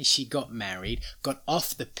guy. She got married, got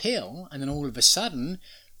off the pill, and then all of a sudden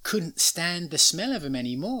couldn't stand the smell of him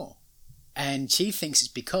anymore. And she thinks it's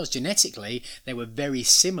because genetically they were very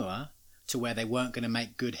similar to where they weren't going to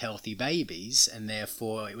make good, healthy babies, and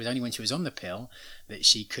therefore it was only when she was on the pill that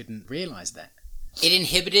she couldn't realize that. It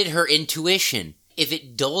inhibited her intuition. If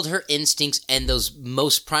it dulled her instincts and those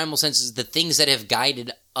most primal senses, the things that have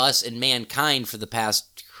guided us and mankind for the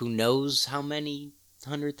past, who knows how many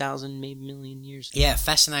 100,000, maybe million years. Yeah,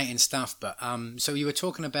 fascinating stuff. But so you were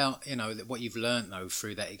talking about, what you've learned though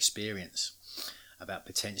through that experience about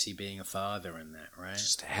potentially being a father and that, right?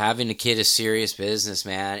 Just having a kid is serious business,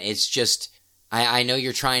 man. It's just, I know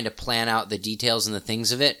you're trying to plan out the details and the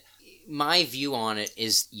things of it. My view on it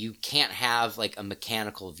is you can't have like a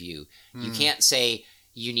mechanical view. You can't say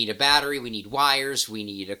you need a battery, we need wires, we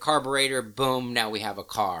need a carburetor, boom, now we have a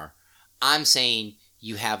car. I'm saying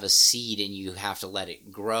you have a seed and you have to let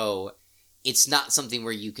it grow. It's not something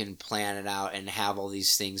where you can plan it out and have all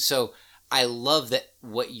these things. So I love that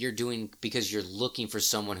what you're doing, because you're looking for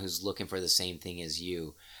someone who's looking for the same thing as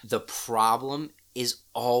you. The problem is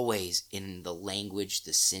always in the language,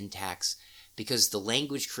 the syntax, because the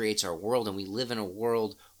language creates our world, and we live in a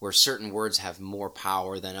world where certain words have more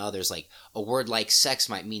power than others. Like a word like sex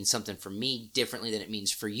might mean something for me differently than it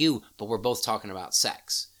means for you, but we're both talking about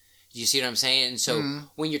sex. Do you see what I'm saying? And so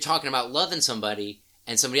when you're talking about loving somebody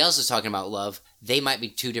and somebody else is talking about love, they might be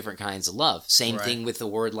two different kinds of love. Same thing with the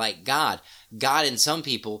word like God. God in some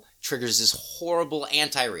people triggers this horrible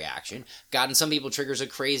anti-reaction. God in some people triggers a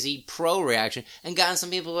crazy pro-reaction. And God in some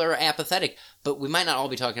people are apathetic. But we might not all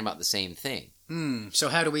be talking about the same thing. So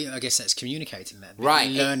how do we, I guess that's communicating that. Right.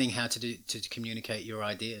 Learning how to communicate your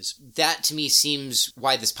ideas. That to me seems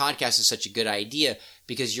why this podcast is such a good idea,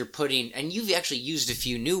 because you're putting, and you've actually used a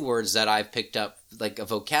few new words that I've picked up, like a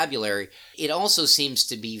vocabulary. It also seems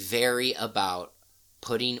to be very about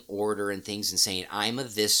putting order in things and saying, I'm a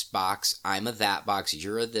this box, I'm a that box,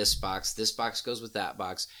 you're a this box goes with that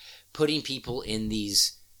box. Putting people in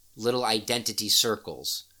these little identity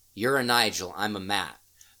circles. You're a Nigel, I'm a Matt.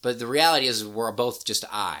 But the reality is we're both just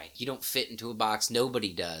I. You don't fit into a box.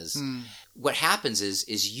 Nobody does. What happens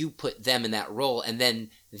is you put them in that role, and then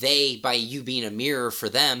they, by you being a mirror for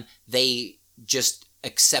them, they just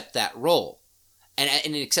accept that role. And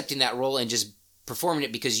in accepting that role and just performing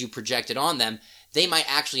it because you project it on them, they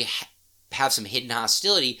might actually have some hidden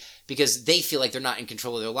hostility because they feel like they're not in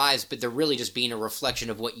control of their lives, but they're really just being a reflection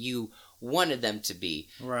of what you wanted them to be.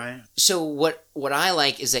 Right. So what I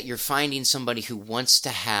like is that you're finding somebody who wants to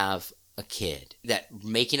have a kid, that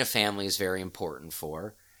making a family is very important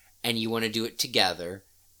for, and you want to do it together,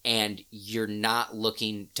 and you're not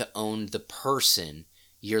looking to own the person,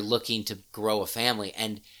 you're looking to grow a family.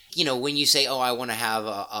 And, when you say, oh, I want to have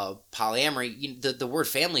a polyamory, the word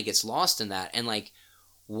family gets lost in that. And like,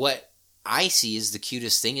 what I see is the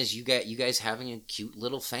cutest thing is you guys having a cute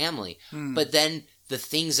little family. But then the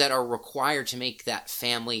things that are required to make that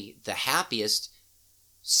family the happiest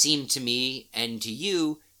seem to me and to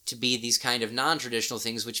you to be these kind of non-traditional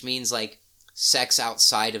things, which means like sex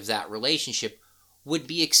outside of that relationship would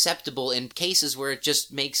be acceptable in cases where it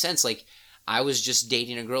just makes sense. Like, I was just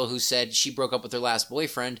dating a girl who said she broke up with her last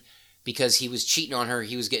boyfriend because he was cheating on her.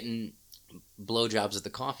 He was getting blowjobs at the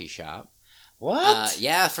coffee shop. What?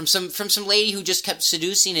 Yeah, from some lady who just kept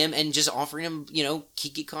seducing him and just offering him,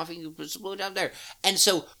 kiki coffee, blowjob there. And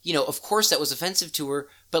so, of course that was offensive to her.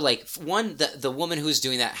 But like, one, the woman who's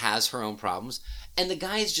doing that has her own problems, and the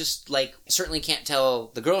guy's just like certainly can't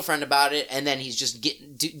tell the girlfriend about it, and then he's just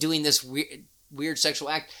doing this weird sexual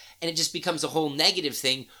act, and it just becomes a whole negative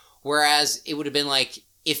thing. Whereas it would have been like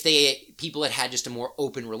if people had just a more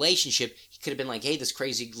open relationship, he could have been like, hey, this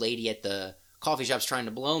crazy lady at the coffee shop's trying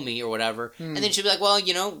to blow me or whatever. And then she'd be like, well,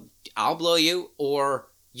 I'll blow you, or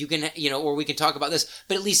you can, or we can talk about this.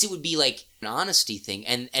 But at least it would be like an honesty thing.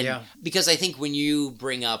 And because I think when you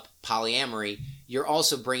bring up polyamory, you're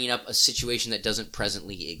also bringing up a situation that doesn't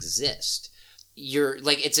presently exist. You're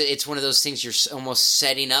like, it's one of those things you're almost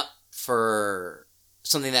setting up for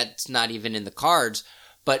something that's not even in the cards.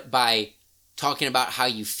 But by talking about how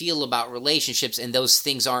you feel about relationships, and those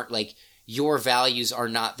things aren't like, your values are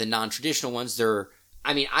not the non-traditional ones.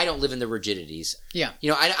 I don't live in the rigidities. Yeah.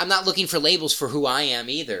 I'm not looking for labels for who I am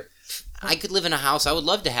either. I could live in a house. I would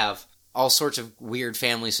love to have all sorts of weird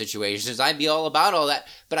family situations. I'd be all about all that.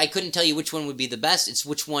 But I couldn't tell you which one would be the best. It's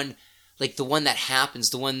which one, like the one that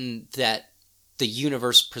happens, the one that the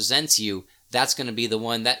universe presents you, that's going to be the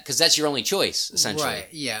one because that's your only choice, essentially. Right,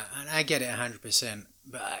 yeah. And I get it 100%.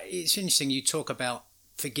 But it's interesting you talk about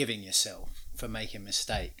forgiving yourself for making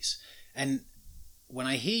mistakes. And when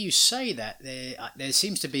I hear you say that, there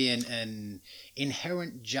seems to be an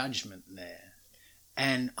inherent judgment there.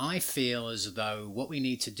 And I feel as though what we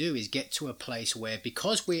need to do is get to a place where,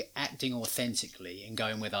 because we're acting authentically and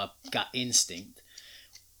going with our gut instinct,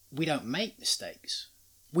 we don't make mistakes.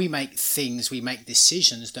 We make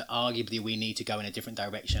decisions that arguably we need to go in a different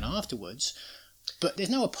direction afterwards. But there's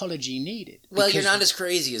no apology needed. Well, you're not as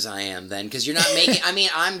crazy as I am then, because you're not making...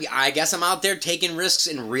 I guess I'm out there taking risks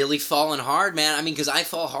and really falling hard, man. Because I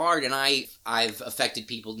fall hard, and I've affected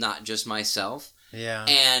people, not just myself. Yeah.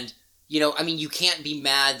 And, you can't be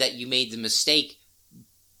mad that you made the mistake.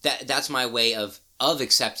 That's my way of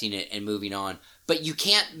accepting it and moving on. But you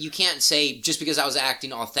can't say, just because I was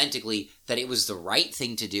acting authentically, that it was the right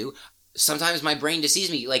thing to do. Sometimes my brain deceives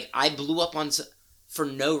me. Like, I blew up for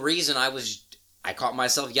no reason. I caught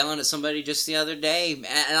myself yelling at somebody just the other day.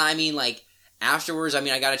 And afterwards,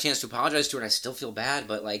 I got a chance to apologize to her, and I still feel bad,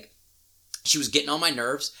 but she was getting on my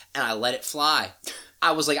nerves, and I let it fly.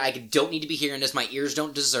 I was like, I don't need to be hearing this. My ears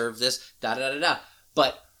don't deserve this. Da-da-da-da.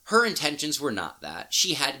 But her intentions were not that.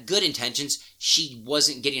 She had good intentions. She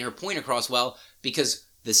wasn't getting her point across well, because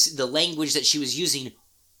the language that she was using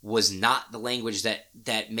was not the language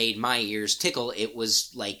that made my ears tickle. It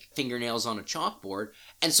was like fingernails on a chalkboard.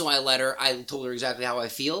 And so I told her exactly how I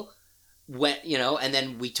feel, and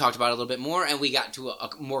then we talked about it a little bit more, and we got to a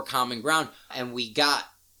more common ground, and we got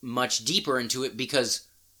much deeper into it because,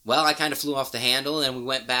 well, I kind of flew off the handle, and we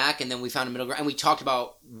went back, and then we found a middle ground, and we talked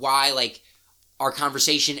about why, our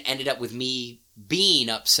conversation ended up with me being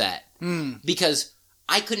upset. Because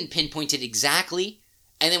I couldn't pinpoint it exactly.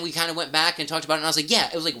 And then we kind of went back and talked about it, and I was like, yeah,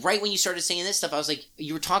 it was like right when you started saying this stuff, I was like,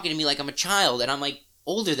 you were talking to me like I'm a child, and I'm like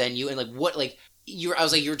older than you, and like what, like, you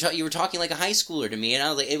were talking like a high schooler to me, and I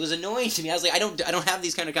was like, it was annoying to me. I was like, I don't have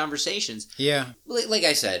these kind of conversations. Yeah. Like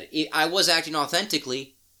I said, I was acting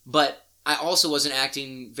authentically, but I also wasn't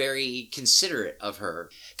acting very considerate of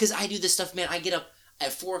her. Because I do this stuff, man, I get up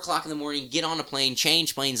at 4 o'clock in the morning, get on a plane,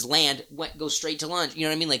 change planes, land, go straight to lunch. You know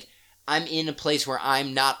what I mean? Like, I'm in a place where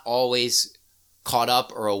I'm not always caught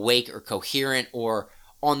up or awake or coherent or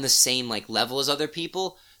on the same level as other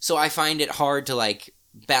people. So I find it hard to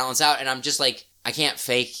balance out, and I'm just like, I can't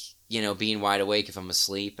fake, being wide awake if I'm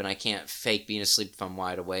asleep, and I can't fake being asleep if I'm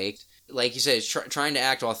wide awake. Like you said, it's trying to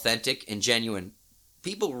act authentic and genuine.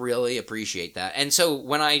 People really appreciate that. And so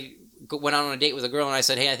when I went out on a date with a girl and I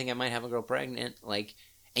said, hey, I think I might have a girl pregnant,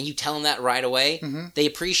 and you tell them that right away, they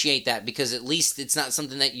appreciate that, because at least it's not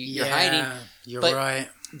something that you're hiding. You're right.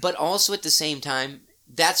 But also at the same time,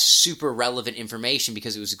 that's super relevant information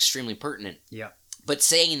because it was extremely pertinent. Yeah. But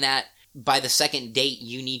saying that by the second date,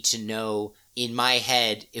 you need to know, in my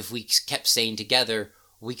head, if we kept staying together,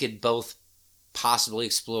 we could both possibly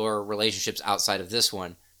explore relationships outside of this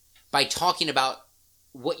one. By talking about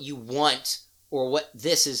what you want or what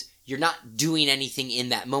this is, you're not doing anything in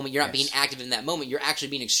that moment. You're not being active in that moment. You're actually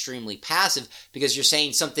being extremely passive, because you're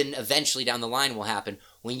saying something eventually down the line will happen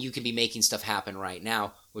when you can be making stuff happen right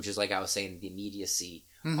now, which is, like I was saying, the immediacy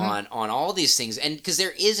on all these things. And because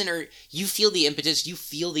there is you feel the impetus, you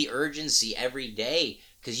feel the urgency every day,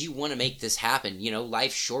 because you want to make this happen.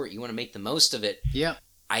 Life's short. You want to make the most of it. Yeah.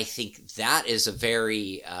 I think that is a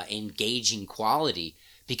very engaging quality,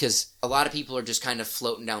 because a lot of people are just kind of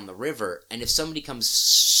floating down the river, and if somebody comes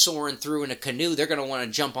soaring through in a canoe, they're going to want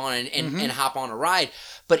to jump on and hop on a ride.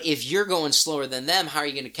 But if you're going slower than them, how are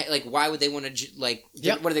you going to, like, why would they want to, like,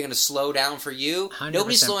 what are they going to slow down for you? 100%.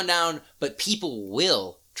 Nobody's slowing down, but people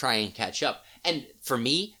will try and catch up. And for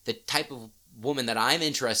me, the type of woman that I'm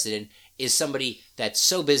interested in is somebody that's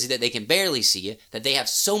so busy that they can barely see you, that they have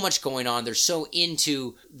so much going on, they're so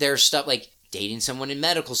into their stuff, like dating someone in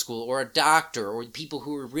medical school or a doctor or people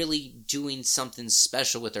who are really doing something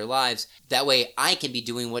special with their lives. That way I can be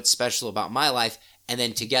doing what's special about my life, and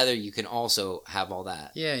then together you can also have all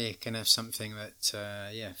that. Yeah, you can have something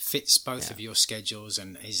that fits both of your schedules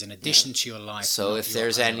and is an addition to your life. So if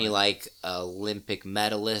there's any like Olympic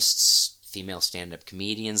medalists, female stand-up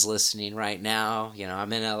comedians listening right now,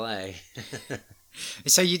 I'm in LA.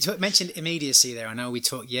 So you mentioned immediacy there. I know we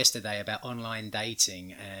talked yesterday about online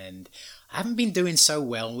dating, and I haven't been doing so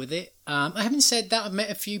well with it. I haven't said that. I've met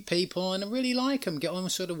a few people and I really like them, get on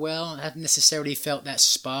sort of well. I haven't necessarily felt that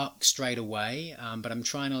spark straight away, but I'm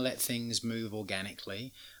trying to let things move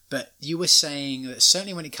organically. But you were saying that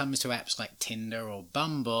certainly when it comes to apps like Tinder or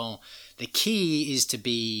Bumble, the key is to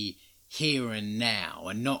be here and now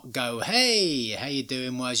and not go, hey, how you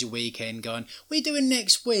doing, where's your weekend going, what are you doing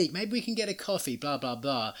next week, maybe we can get a coffee, blah blah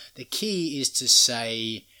blah. The key is to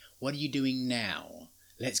say, what are you doing now,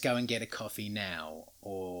 let's go and get a coffee now,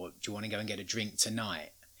 or do you want to go and get a drink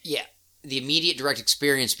tonight? Yeah, the immediate direct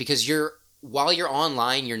experience, because while you're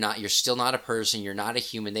online, you're still not a person, you're not a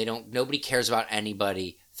human. Nobody cares about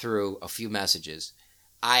anybody through a few messages.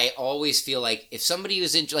 I always feel like if somebody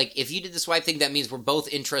was if you did the swipe thing, that means we're both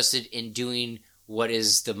interested in doing what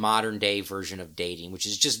is the modern day version of dating, which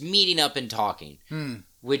is just meeting up and talking,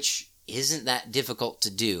 which isn't that difficult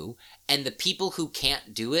to do. And the people who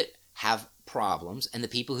can't do it have problems, and the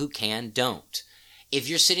people who can don't. If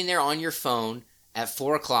you're sitting there on your phone at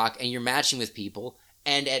 4 o'clock and you're matching with people,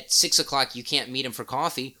 and at 6 o'clock you can't meet them for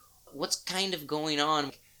coffee, what's kind of going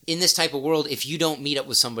on? In this type of world, if you don't meet up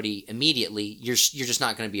with somebody immediately, you're just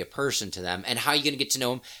not going to be a person to them. And how are you going to get to know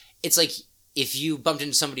them? It's like if you bumped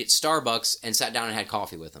into somebody at Starbucks and sat down and had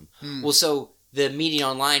coffee with them. Well, so the meeting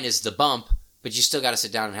online is the bump, but you still got to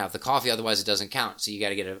sit down and have the coffee, otherwise it doesn't count. So you got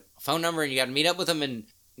to get a phone number and you got to meet up with them, and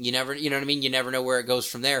you never, you know what I mean? You never know where it goes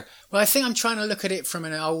from there. Well, I think I'm trying to look at it from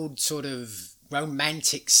an old sort of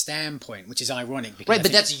romantic standpoint, which is ironic. Because right,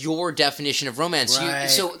 but that's your definition of romance. Right.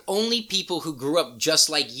 So only people who grew up just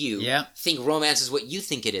like you think romance is what you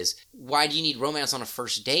think it is. Why do you need romance on a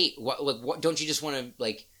first date? What don't you just want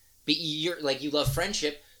to you love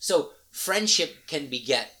friendship? So friendship can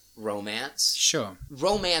beget romance. Sure.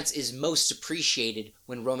 Romance is most appreciated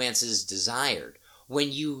when romance is desired.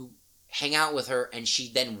 When you hang out with her and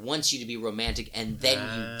she then wants you to be romantic, and then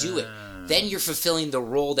you do it. Then you're fulfilling the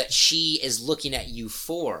role that she is looking at you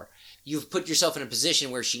for. You've put yourself in a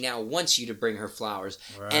position where she now wants you to bring her flowers.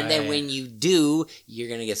 Right. And then when you do, you're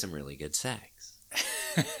going to get some really good sex.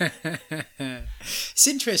 It's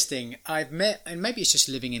interesting. I've met, and maybe it's just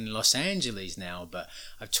living in Los Angeles now, but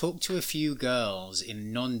I've talked to a few girls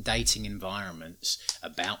in non-dating environments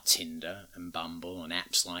about Tinder and Bumble and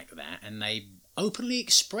apps like that, and they openly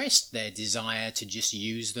expressed their desire to just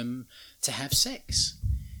use them to have sex.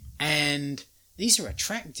 And these are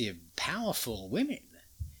attractive, powerful women.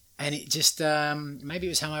 And it just, maybe it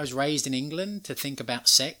was how I was raised in England to think about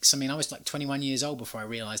sex. I mean, I was like 21 years old before I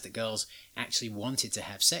realised that girls actually wanted to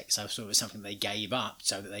have sex. I thought it was something they gave up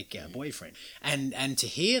so that they'd get a boyfriend. And to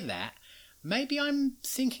hear that, maybe I'm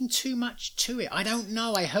thinking too much to it. I don't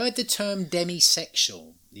know. I heard the term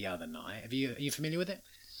demisexual the other night. Are you familiar with it?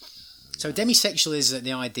 So demisexual is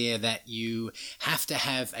the idea that you have to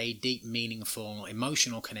have a deep, meaningful,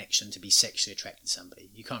 emotional connection to be sexually attracted to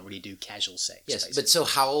somebody. You can't really do casual sex. Yes, basically. But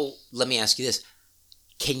so let me ask you this.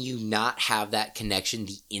 Can you not have that connection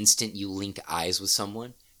the instant you link eyes with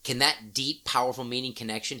someone? Can that deep, powerful, meaning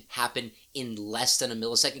connection happen in less than a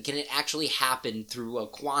millisecond? Can it actually happen through a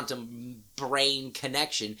quantum brain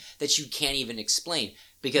connection that you can't even explain?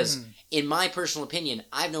 Because in my personal opinion,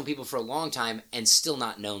 I've known people for a long time and still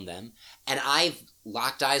not known them. And I've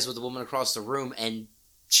locked eyes with a woman across the room and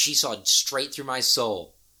she saw straight through my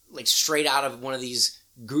soul. Like straight out of one of these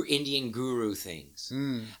Indian guru things.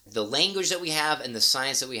 The language that we have and the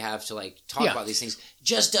science that we have to like talk about these things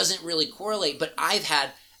just doesn't really correlate. But I've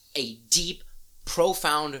had a deep,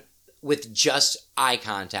 profound with just eye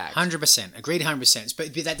contact. 100%. Agreed 100%.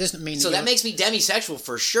 But that doesn't mean... So that makes me demisexual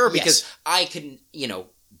for sure, because I can,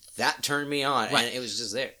 that turned me on, and it was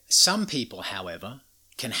just there. Some people, however,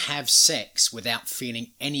 can have sex without feeling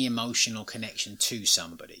any emotional connection to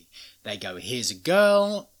somebody. They go, here's a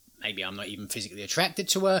girl, Maybe I'm not even physically attracted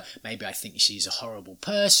to her. Maybe I think she's a horrible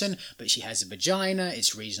person, but she has a vagina,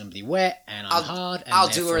 it's reasonably wet, and I'm hard. And I'll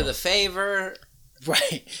do her the favor.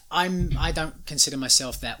 Right. I don't consider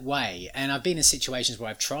myself that way. And I've been in situations where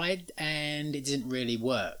I've tried and it didn't really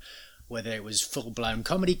work. Whether it was full-blown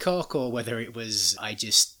comedy cock or whether it was I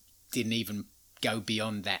just didn't even go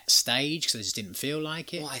beyond that stage because I just didn't feel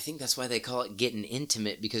like it. Well, I think that's why they call it getting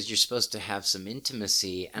intimate, because you're supposed to have some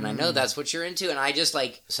intimacy. And I know that's what you're into. And I just,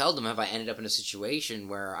 like, seldom have I ended up in a situation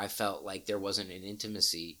where I felt like there wasn't an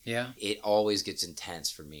intimacy. Yeah. It always gets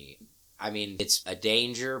intense for me. I mean, it's a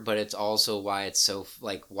danger, but it's also why it's so,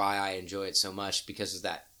 like, why I enjoy it so much, because of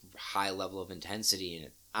that high level of intensity in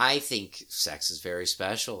it. I think sex is very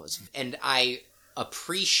special. And I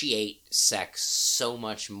appreciate sex so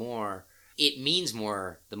much more. It means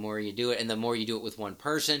more the more you do it, and the more you do it with one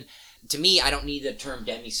person. To me, I don't need the term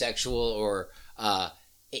demisexual or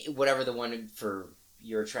whatever the one for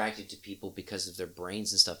you're attracted to people because of their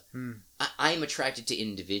brains and stuff. I'm attracted to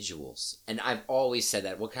individuals, and I've always said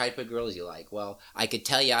that. What type of girls you like? Well, I could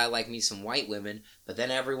tell you I like me some white women, but then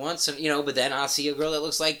every once in, but then I'll see a girl that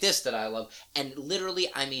looks like this that I love, and literally,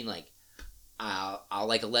 I mean, like, I'll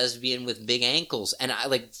like a lesbian with big ankles, and I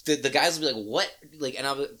like the guys will be like, "What?" Like, and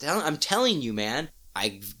I'm telling you, man,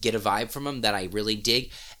 I get a vibe from them that I really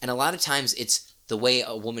dig, and a lot of times it's the way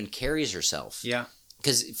a woman carries herself. Yeah.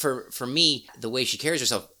 Because for me, the way she carries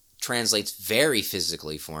herself translates very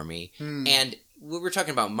physically for me. And we were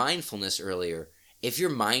talking about mindfulness earlier. If you're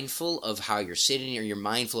mindful of how you're sitting, or you're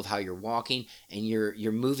mindful of how you're walking, and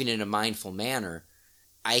you're moving in a mindful manner,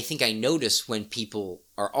 I think I notice when people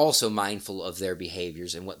are also mindful of their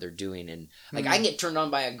behaviors and what they're doing. And like, I can get turned on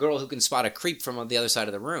by a girl who can spot a creep from the other side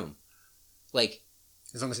of the room. Like,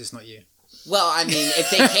 as long as it's not you. Well, I mean, if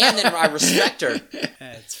they can, then I respect her.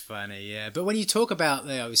 That's funny, yeah. But when you talk about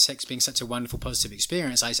sex being such a wonderful, positive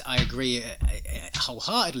experience, I agree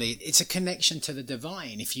wholeheartedly. It's a connection to the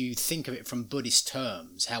divine. If you think of it from Buddhist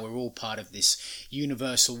terms, how we're all part of this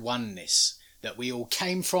universal oneness that we all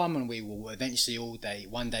came from, and we will eventually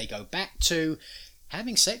one day go back to.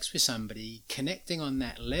 Having sex with somebody, connecting on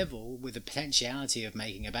that level with the potentiality of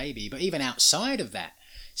making a baby, but even outside of that,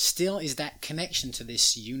 still is that connection to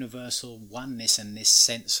this universal oneness and this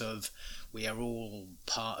sense of we are all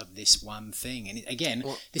part of this one thing. And again,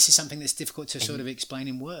 this is something that's difficult to sort of explain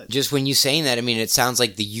in words. Just when you're saying that, I mean, it sounds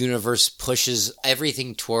like the universe pushes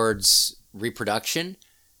everything towards reproduction.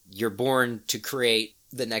 You're born to create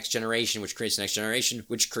the next generation, which creates the next generation,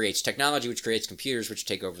 which creates technology, which creates computers, which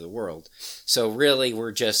take over the world. So really,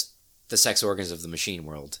 we're just the sex organs of the machine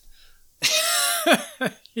world.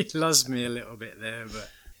 You lost me a little bit there, but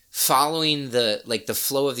following the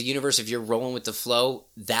flow of the universe, if you're rolling with the flow,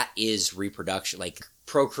 that is reproduction. Like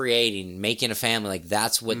procreating, making a family, like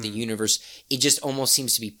that's what the universe, it just almost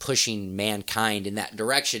seems to be pushing mankind in that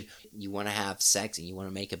direction. You want to have sex and you want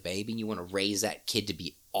to make a baby and you want to raise that kid to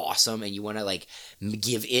be awesome and you want to like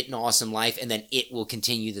give it an awesome life, and then it will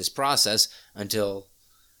continue this process until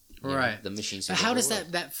the machine. But how does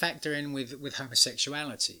that factor in with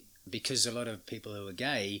homosexuality? Because a lot of people who are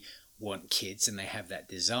gay want kids and they have that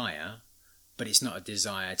desire, but it's not a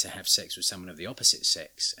desire to have sex with someone of the opposite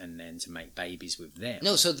sex and then to make babies with them.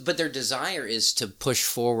 No, but their desire is to push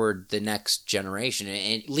forward the next generation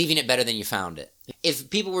and leaving it better than you found it. If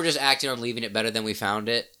people were just acting on leaving it better than we found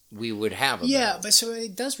it, we would have a but so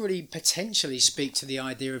it does really potentially speak to the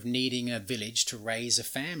idea of needing a village to raise a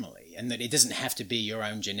family, and that it doesn't have to be your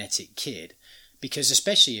own genetic kid, because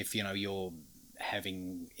especially if you're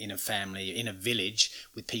having in a family, in a village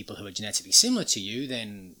with people who are genetically similar to you,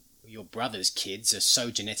 then your brother's kids are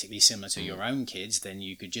so genetically similar to your own kids, then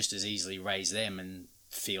you could just as easily raise them and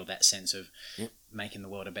feel that sense of making the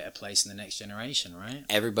world a better place in the next generation, right?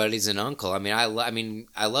 Everybody's an uncle. I mean,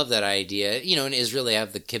 I love that idea. In Israel they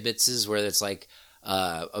have the kibbutzes where it's like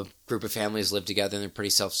a group of families live together and they're pretty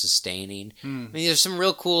self-sustaining. I mean, there's some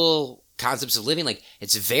real cool concepts of living. Like,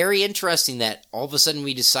 it's very interesting that all of a sudden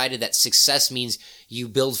we decided that success means you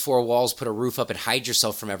build 4 walls, put a roof up, and hide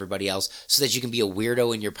yourself from everybody else so that you can be a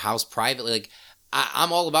weirdo in your house privately. Like,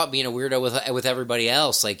 I'm all about being a weirdo with everybody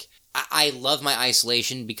else. Like, I love my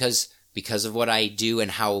isolation because of what I do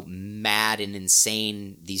and how mad and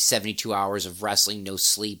insane these 72 hours of wrestling, no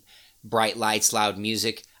sleep, bright lights, loud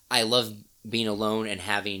music. I love being alone and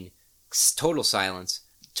having total silence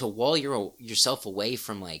to wall yourself away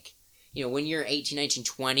from, like, when you're 18, 19,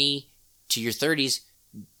 20 to your 30s,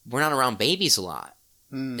 we're not around babies a lot.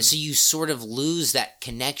 And so you sort of lose that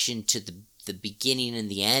connection to the beginning and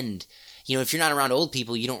the end. If you're not around old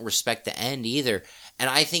people, you don't respect the end either. And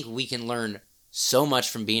I think we can learn so much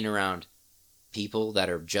from being around people that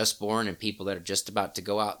are just born and people that are just about to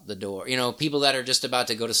go out the door. People that are just about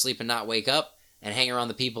to go to sleep and not wake up, and hang around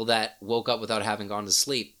the people that woke up without having gone to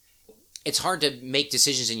sleep. It's hard to make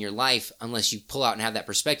decisions in your life unless you pull out and have that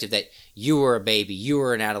perspective that you were a baby, you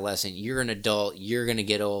were an adolescent, you're an adult, you're going to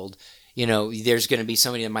get old. There's going to be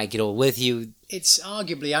somebody that might get old with you. It's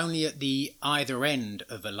arguably only at the either end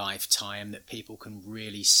of a lifetime that people can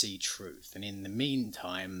really see truth. And in the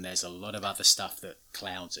meantime, there's a lot of other stuff that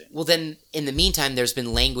clouds it. Well, then, in the meantime, there's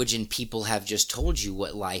been language and people have just told you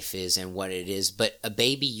what life is and what it is. But a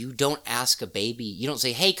baby, you don't ask a baby. You don't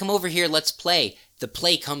say, hey, come over here, let's play. The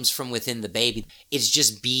play comes from within the baby. It's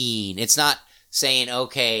just being. It's not saying,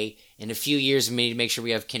 okay, in a few years we need to make sure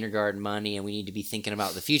we have kindergarten money and we need to be thinking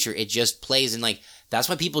about the future. It just plays, and that's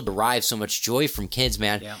why people derive so much joy from kids,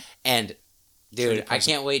 man. Yeah. And dude, really, I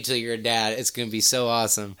can't wait till you're a dad. It's going to be so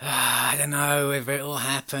awesome. I don't know if it'll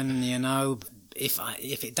happen,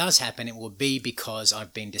 If it does happen, it will be because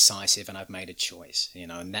I've been decisive and I've made a choice,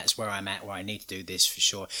 and that's where I'm at, where I need to do this for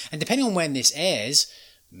sure. And depending on when this airs,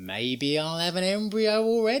 maybe I'll have an embryo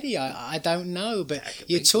already. I don't know. But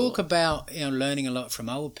you talk about learning a lot from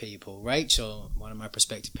old people. Rachel, one of my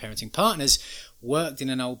prospective parenting partners, worked in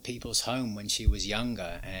an old people's home when she was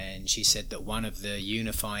younger, and she said that one of the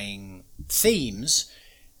unifying themes,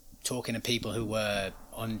 talking to people who were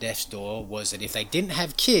on death's door, was that if they didn't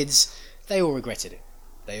have kids, they all regretted it.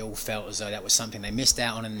 They all felt as though that was something they missed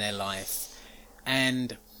out on in their life.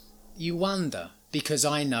 And you wonder, because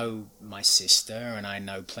I know my sister and I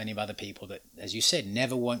know plenty of other people that, as you said,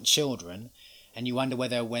 never want children, and you wonder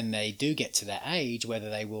whether when they do get to that age, whether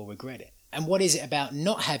they will regret it. And what is it about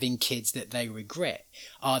not having kids that they regret?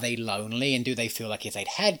 Are they lonely, and do they feel like if they'd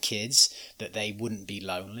had kids that they wouldn't be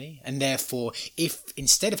lonely? And therefore, if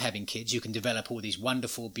instead of having kids you can develop all these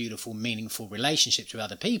wonderful, beautiful, meaningful relationships with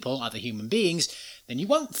other people, other human beings, then you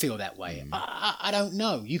won't feel that way. I don't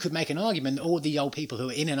know. You could make an argument that all the old people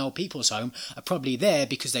who are in an old people's home are probably there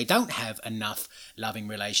because they don't have enough loving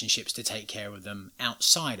relationships to take care of them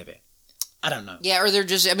outside of it. I don't know. Yeah, or they're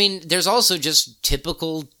just, there's also just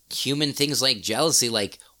typical human things like jealousy,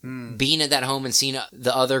 like being at that home and seeing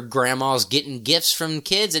the other grandmas getting gifts from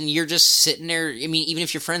kids, and you're just sitting there. Even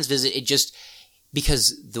if your friends visit, it just,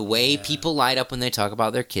 because the way people light up when they talk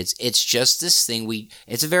about their kids, it's just this thing.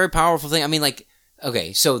 It's a very powerful thing.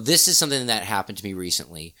 Okay, so this is something that happened to me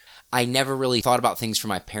recently. I never really thought about things from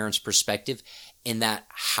my parents' perspective, in that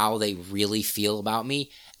how they really feel about me.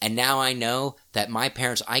 And now I know that my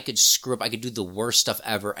parents, I could screw up, I could do the worst stuff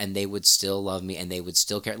ever, and they would still love me, and they would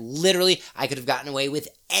still care. Literally, I could have gotten away with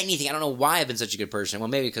anything. I don't know why I've been such a good person. Well,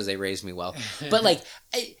 maybe because they raised me well. But,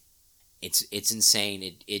 it's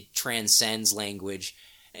insane. It transcends language.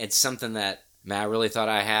 It's something that, I really thought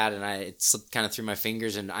I had, and it slipped kind of through my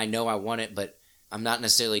fingers, and I know I want it, but I'm not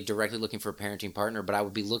necessarily directly looking for a parenting partner, but I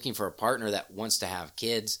would be looking for a partner that wants to have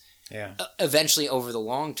kids. Yeah. Eventually, over the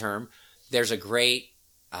long term, there's a great...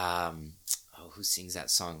 who sings that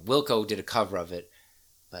song? Wilco did a cover of it,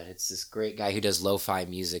 but it's this great guy who does lo-fi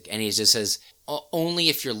music, and he just says, only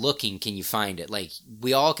if you're looking can you find it. Like,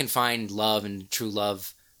 we all can find love and true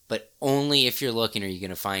love, but only if you're looking are you going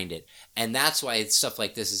to find it. And that's why stuff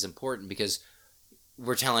like this is important, because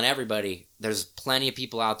we're telling everybody there's plenty of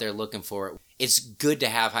people out there looking for it. It's good to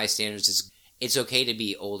have high standards. It's okay to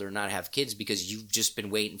be older and not have kids, because you've just been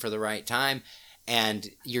waiting for the right time. And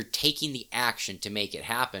you're taking the action to make it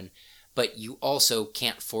happen, but you also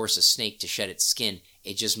can't force a snake to shed its skin.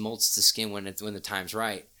 It just molts the skin when the time's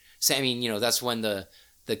right. So, that's when the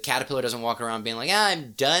caterpillar doesn't walk around being like,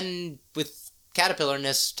 I'm done with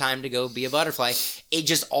caterpillarness, time to go be a butterfly. It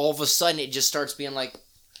just, all of a sudden, it just starts being like,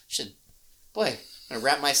 I'm going to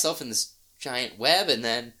wrap myself in this giant web, and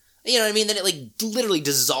then, Then it, literally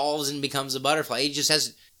dissolves and becomes a butterfly. It just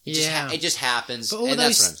has... It just happens. But all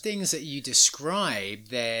those things that you describe,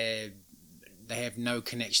 they have no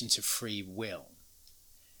connection to free will.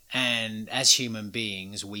 And as human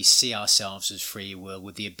beings, we see ourselves as free will,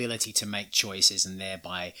 with the ability to make choices and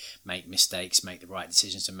thereby make mistakes, make the right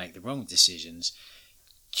decisions and make the wrong decisions.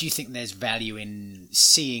 Do you think there's value in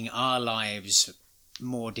seeing our lives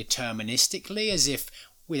more deterministically, as if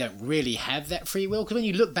we don't really have that free will? Because when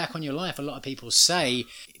you look back on your life, a lot of people say,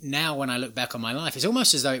 now when I look back on my life, it's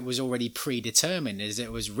almost as though it was already predetermined, as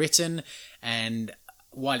it was written, and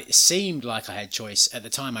while it seemed like I had choice, at the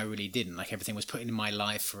time I really didn't. Like, everything was put in my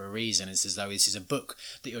life for a reason. It's as though this is a book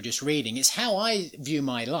that you're just reading. It's how I view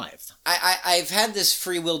my life. I've had this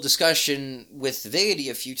free will discussion with Vigady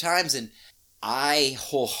a few times, and I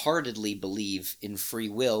wholeheartedly believe in free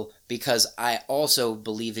will, because I also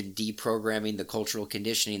believe in deprogramming the cultural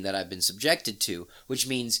conditioning that I've been subjected to, which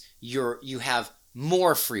means you have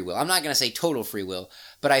more free will. I'm not going to say total free will,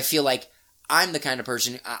 but I feel like I'm the kind of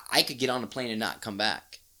person, I could get on a plane and not come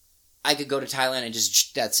back. I could go to Thailand and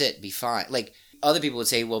just, that's it, be fine. Like, other people would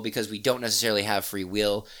say, well, because we don't necessarily have free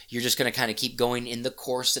will, you're just going to kind of keep going in the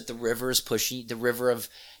course that the river of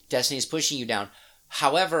destiny is pushing you down.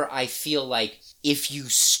 However, I feel like if you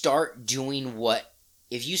start doing what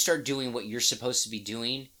you're supposed to be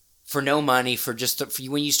doing for no money,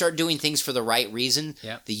 when you start doing things for the right reason,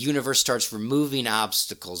 the universe starts removing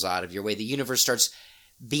obstacles out of your way. The universe starts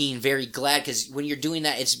being very glad, because when you're doing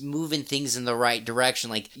that, it's moving things in the right direction.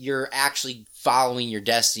 Like, you're actually following your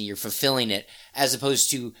destiny, you're fulfilling it, as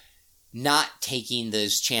opposed to not taking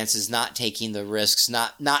those chances, not taking the risks,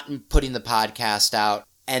 not putting the podcast out,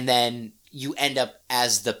 and then you end up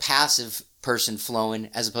as the passive person flowing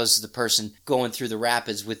as opposed to the person going through the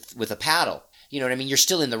rapids with a paddle. You know what I mean? You're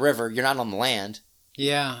still in the river, you're not on the land.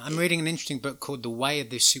 Yeah, I'm reading an interesting book called The Way of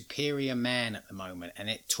the Superior Man at the moment, and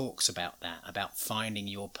it talks about that, about finding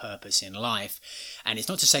your purpose in life. And it's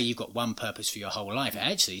not to say you've got one purpose for your whole life. It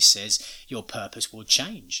actually says your purpose will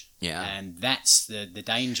change. Yeah. And that's the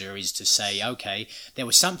danger, is to say, okay, there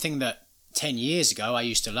was something that 10 years ago I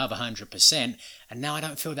used to love 100%, and now I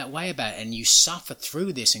don't feel that way about it. And you suffer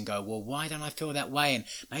through this and go, well, why don't I feel that way? And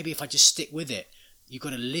maybe if I just stick with it. You've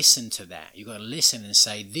got to listen to that. You've got to listen and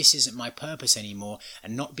say, this isn't my purpose anymore,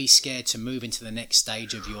 and not be scared to move into the next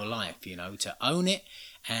stage of your life, to own it.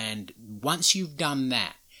 And once you've done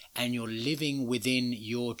that and you're living within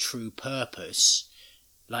your true purpose,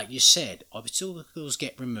 like you said, obstacles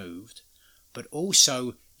get removed, but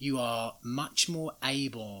also you are much more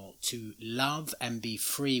able to love and be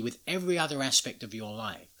free with every other aspect of your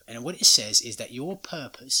life. And what it says is that your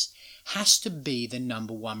purpose has to be the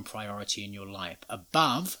number one priority in your life,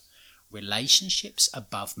 above relationships,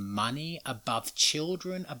 above money, above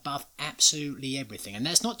children, above absolutely everything. And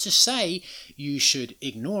that's not to say you should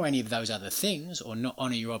ignore any of those other things or not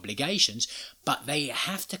honor your obligations, but they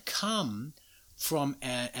have to come from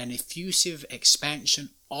an effusive expansion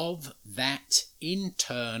of that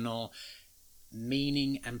internal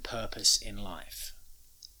meaning and purpose in life.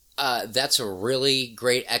 That's a really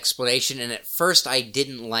great explanation, and at first I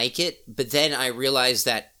didn't like it, but then I realized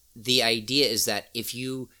that the idea is that if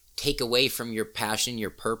you take away from your passion,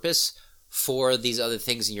 your purpose for these other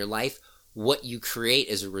things in your life, what you create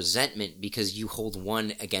is a resentment because you hold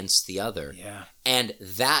one against the other. Yeah. And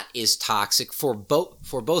that is toxic for both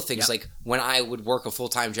things. Yep. Like, when I would work a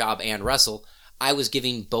full-time job and wrestle, I was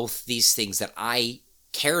giving both these things that I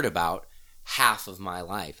cared about half of my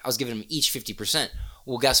life. I was giving them each 50%.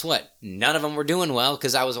 Well, guess what? None of them were doing well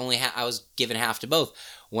because I was giving half to both.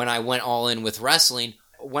 When I went all in with wrestling,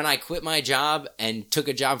 when I quit my job and took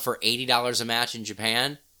a job for $80 a match in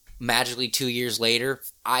Japan, magically 2 years later,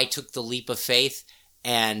 I took the leap of faith,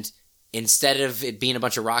 and instead of it being a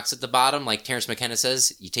bunch of rocks at the bottom, like Terrence McKenna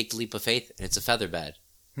says, you take the leap of faith and it's a feather bed.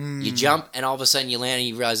 You jump and all of a sudden you land and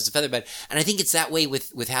you realize it's a feather bed. And I think it's that way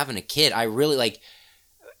with having a kid. I really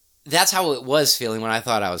that's how it was feeling when I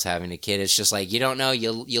thought I was having a kid. It's just like, you don't know,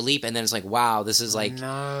 you leap, and then it's like, wow, this is like,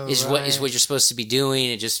 is what you're supposed to be doing.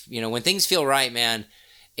 It just, when things feel right, man,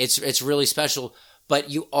 it's really special. But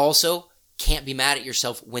you also can't be mad at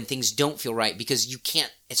yourself when things don't feel right, because you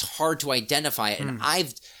can't, it's hard to identify it. And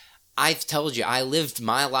I've told you, I lived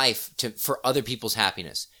my life for other people's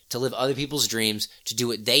happiness, to live other people's dreams, to do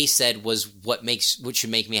what they said was what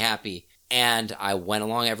should make me happy. And I went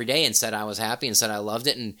along every day and said I was happy and said I loved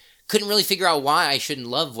it, and couldn't really figure out why I shouldn't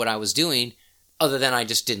love what I was doing, other than I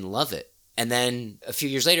just didn't love it. And then a few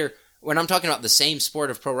years later, when I'm talking about the same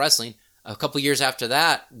sport of pro wrestling, a couple years after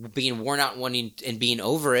that, being worn out and being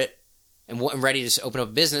over it and ready to open up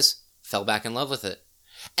a business, fell back in love with it.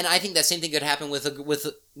 And I think that same thing could happen with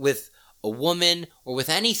a woman or with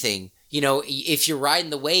anything. If you're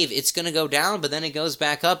riding the wave, it's going to go down, but then it goes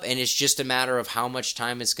back up, and it's just a matter of how much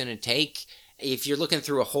time it's going to take. If you're looking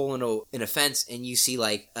through a hole in a fence and you see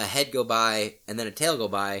like a head go by and then a tail go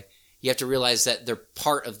by, you have to realize that they're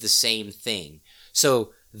part of the same thing.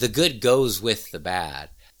 So the good goes with the bad.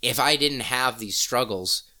 If I didn't have these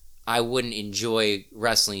struggles, I wouldn't enjoy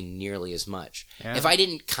wrestling nearly as much. Yeah. If I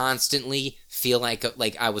didn't constantly feel like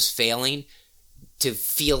I was failing to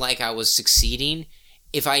feel like I was succeeding,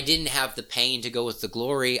 if I didn't have the pain to go with the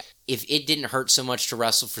glory, if it didn't hurt so much to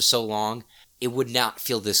wrestle for so long, it would not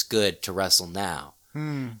feel this good to wrestle now.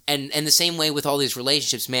 And the same way with all these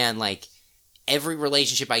relationships, man, like, every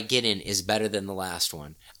relationship I get in is better than the last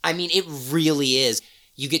one. I mean, it really is.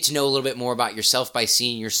 You get to know a little bit more about yourself by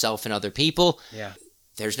seeing yourself in other people. Yeah.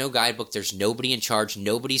 There's no guidebook. There's nobody in charge.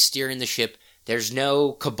 Nobody's steering the ship. There's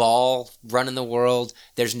no cabal running the world.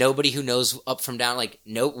 There's nobody who knows up from down. Like,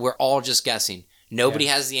 no, we're all just guessing. Nobody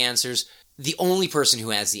has the answers. The only person who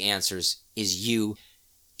has the answers is you.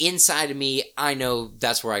 Inside of me, I know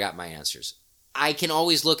that's where I got my answers. I can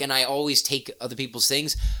always look and I always take other people's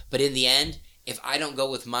things, but in the end, if I don't go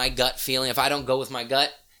with my gut feeling, if I don't go with my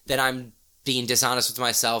gut, then I'm being dishonest with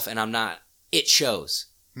myself and I'm not. It shows.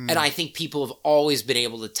 And I think people have always been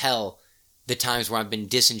able to tell the times where I've been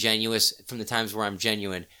disingenuous from the times where I'm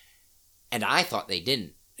genuine. And I thought they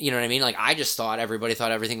didn't. You know what I mean? Like, I just thought everybody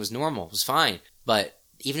thought everything was normal. It was fine. But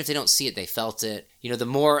even if they don't see it, they felt it. You know, the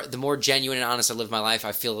more genuine and honest I live my life,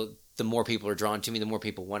 I feel the more people are drawn to me, the more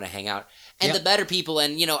people want to hang out. And the better people.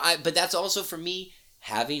 And, you know, but that's also for me,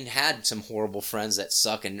 having had some horrible friends that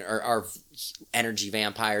suck and are energy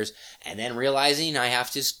vampires, and then realizing I have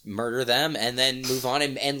to murder them and then move on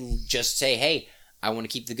and just say, hey, I want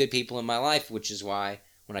to keep the good people in my life, which is why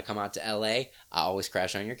when I come out to L.A., I always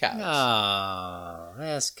crash on your couch. Oh,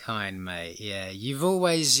 that's kind, mate. Yeah, you've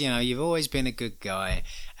always been a good guy,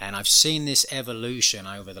 and I've seen this evolution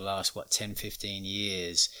over the last, 10, 15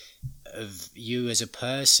 years of you as a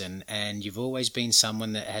person, and you've always been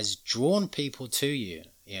someone that has drawn people to you,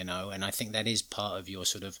 you know, and I think that is part of your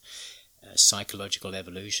sort of psychological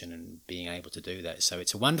evolution and being able to do that. So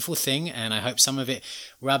it's a wonderful thing, and I hope some of it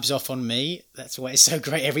rubs off on me. That's why it's so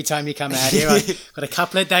great every time you come out here. I've got a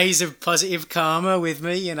couple of days of positive karma with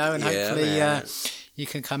me, you know, and hopefully you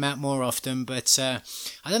can come out more often. But I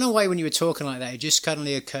don't know why when you were talking like that, it just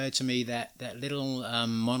suddenly occurred to me that little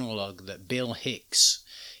monologue that Bill Hicks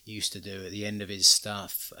used to do at the end of his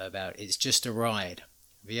stuff about it's just a ride.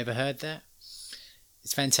 Have you ever heard that?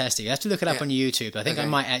 It's fantastic. You have to look it up on YouTube. I think I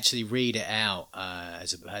might actually read it out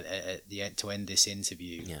at the end to end this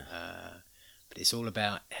interview. Yeah. But it's all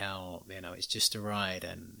about how, you know, it's just a ride,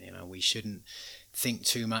 and, you know, we shouldn't think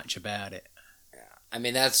too much about it. Yeah. I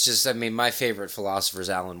mean, that's just, my favorite philosopher is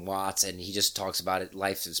Alan Watts, and he just talks about it,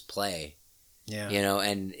 life is play. Yeah. You know,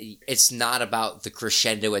 and it's not about the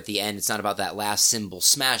crescendo at the end. It's not about that last cymbal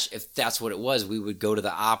smash. If that's what it was, we would go to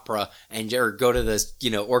the opera or go to the,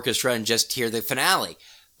 you know, orchestra and just hear the finale.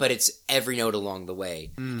 But it's every note along the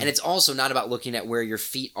way. And it's also not about looking at where your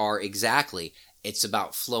feet are exactly. It's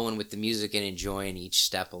about flowing with the music and enjoying each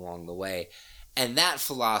step along the way. And that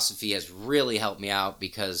philosophy has really helped me out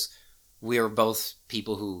because we are both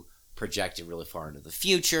people who projected really far into the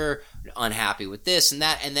future, unhappy with this and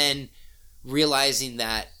that, and then realizing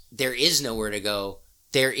that there is nowhere to go,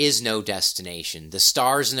 there is no destination. The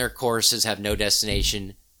stars in their courses have no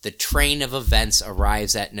destination. The train of events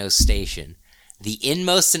arrives at no station. The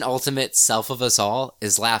inmost and ultimate self of us all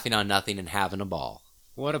is laughing on nothing and having a ball.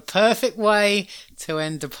 What a perfect way to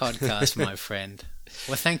end the podcast, my friend.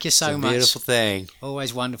 Well, thank you so much. Beautiful thing.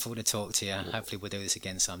 Always wonderful to talk to you. Hopefully we'll do this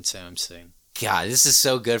again sometime soon. God, this is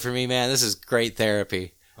so good for me, man. This is great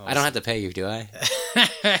therapy. Awesome. I don't have to pay you, do I?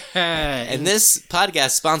 And this podcast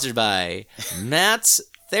is sponsored by Matt's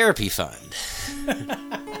Therapy Fund.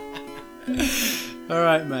 All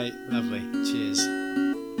right, mate. Lovely. Cheers.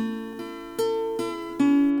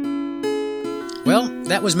 Well,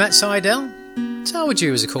 that was Matt Sydal. Told you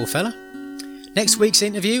he was a cool fella. Next week's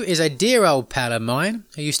interview is a dear old pal of mine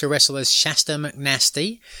who used to wrestle as Shasta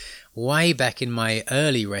McNasty way back in my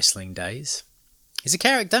early wrestling days. He's a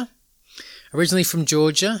character. Originally from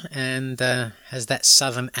Georgia and has that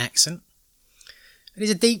southern accent. But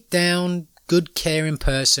he's a deep down, good caring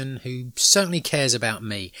person who certainly cares about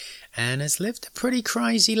me and has lived a pretty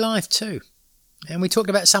crazy life too. And we talked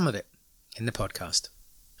about some of it in the podcast.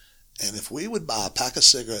 And if we would buy a pack of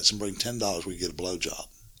cigarettes and bring $10, we'd get a blowjob.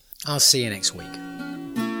 I'll see you next week.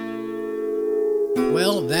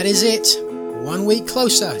 Well, that is it. 1 week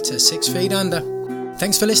closer to 6 feet under.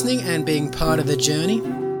 Thanks for listening and being part of the journey.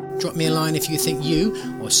 Drop me a line if you think you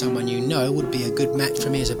or someone you know would be a good match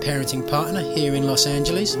for me as a parenting partner here in Los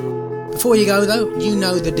Angeles. Before you go though, you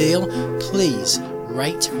know the deal. Please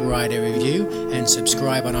rate, write a review and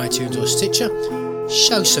subscribe on iTunes or Stitcher.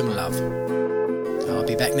 Show some love. I'll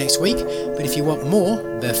be back next week, but if you want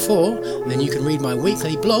more before, then you can read my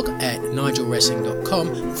weekly blog at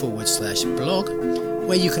nigelwrestling.com/blog,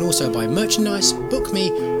 where you can also buy merchandise, book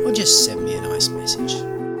me, or just send me a nice message.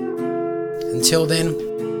 Until then,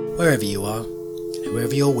 wherever you are, and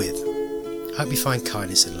whoever you're with, hope you find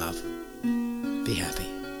kindness and love. Be happy.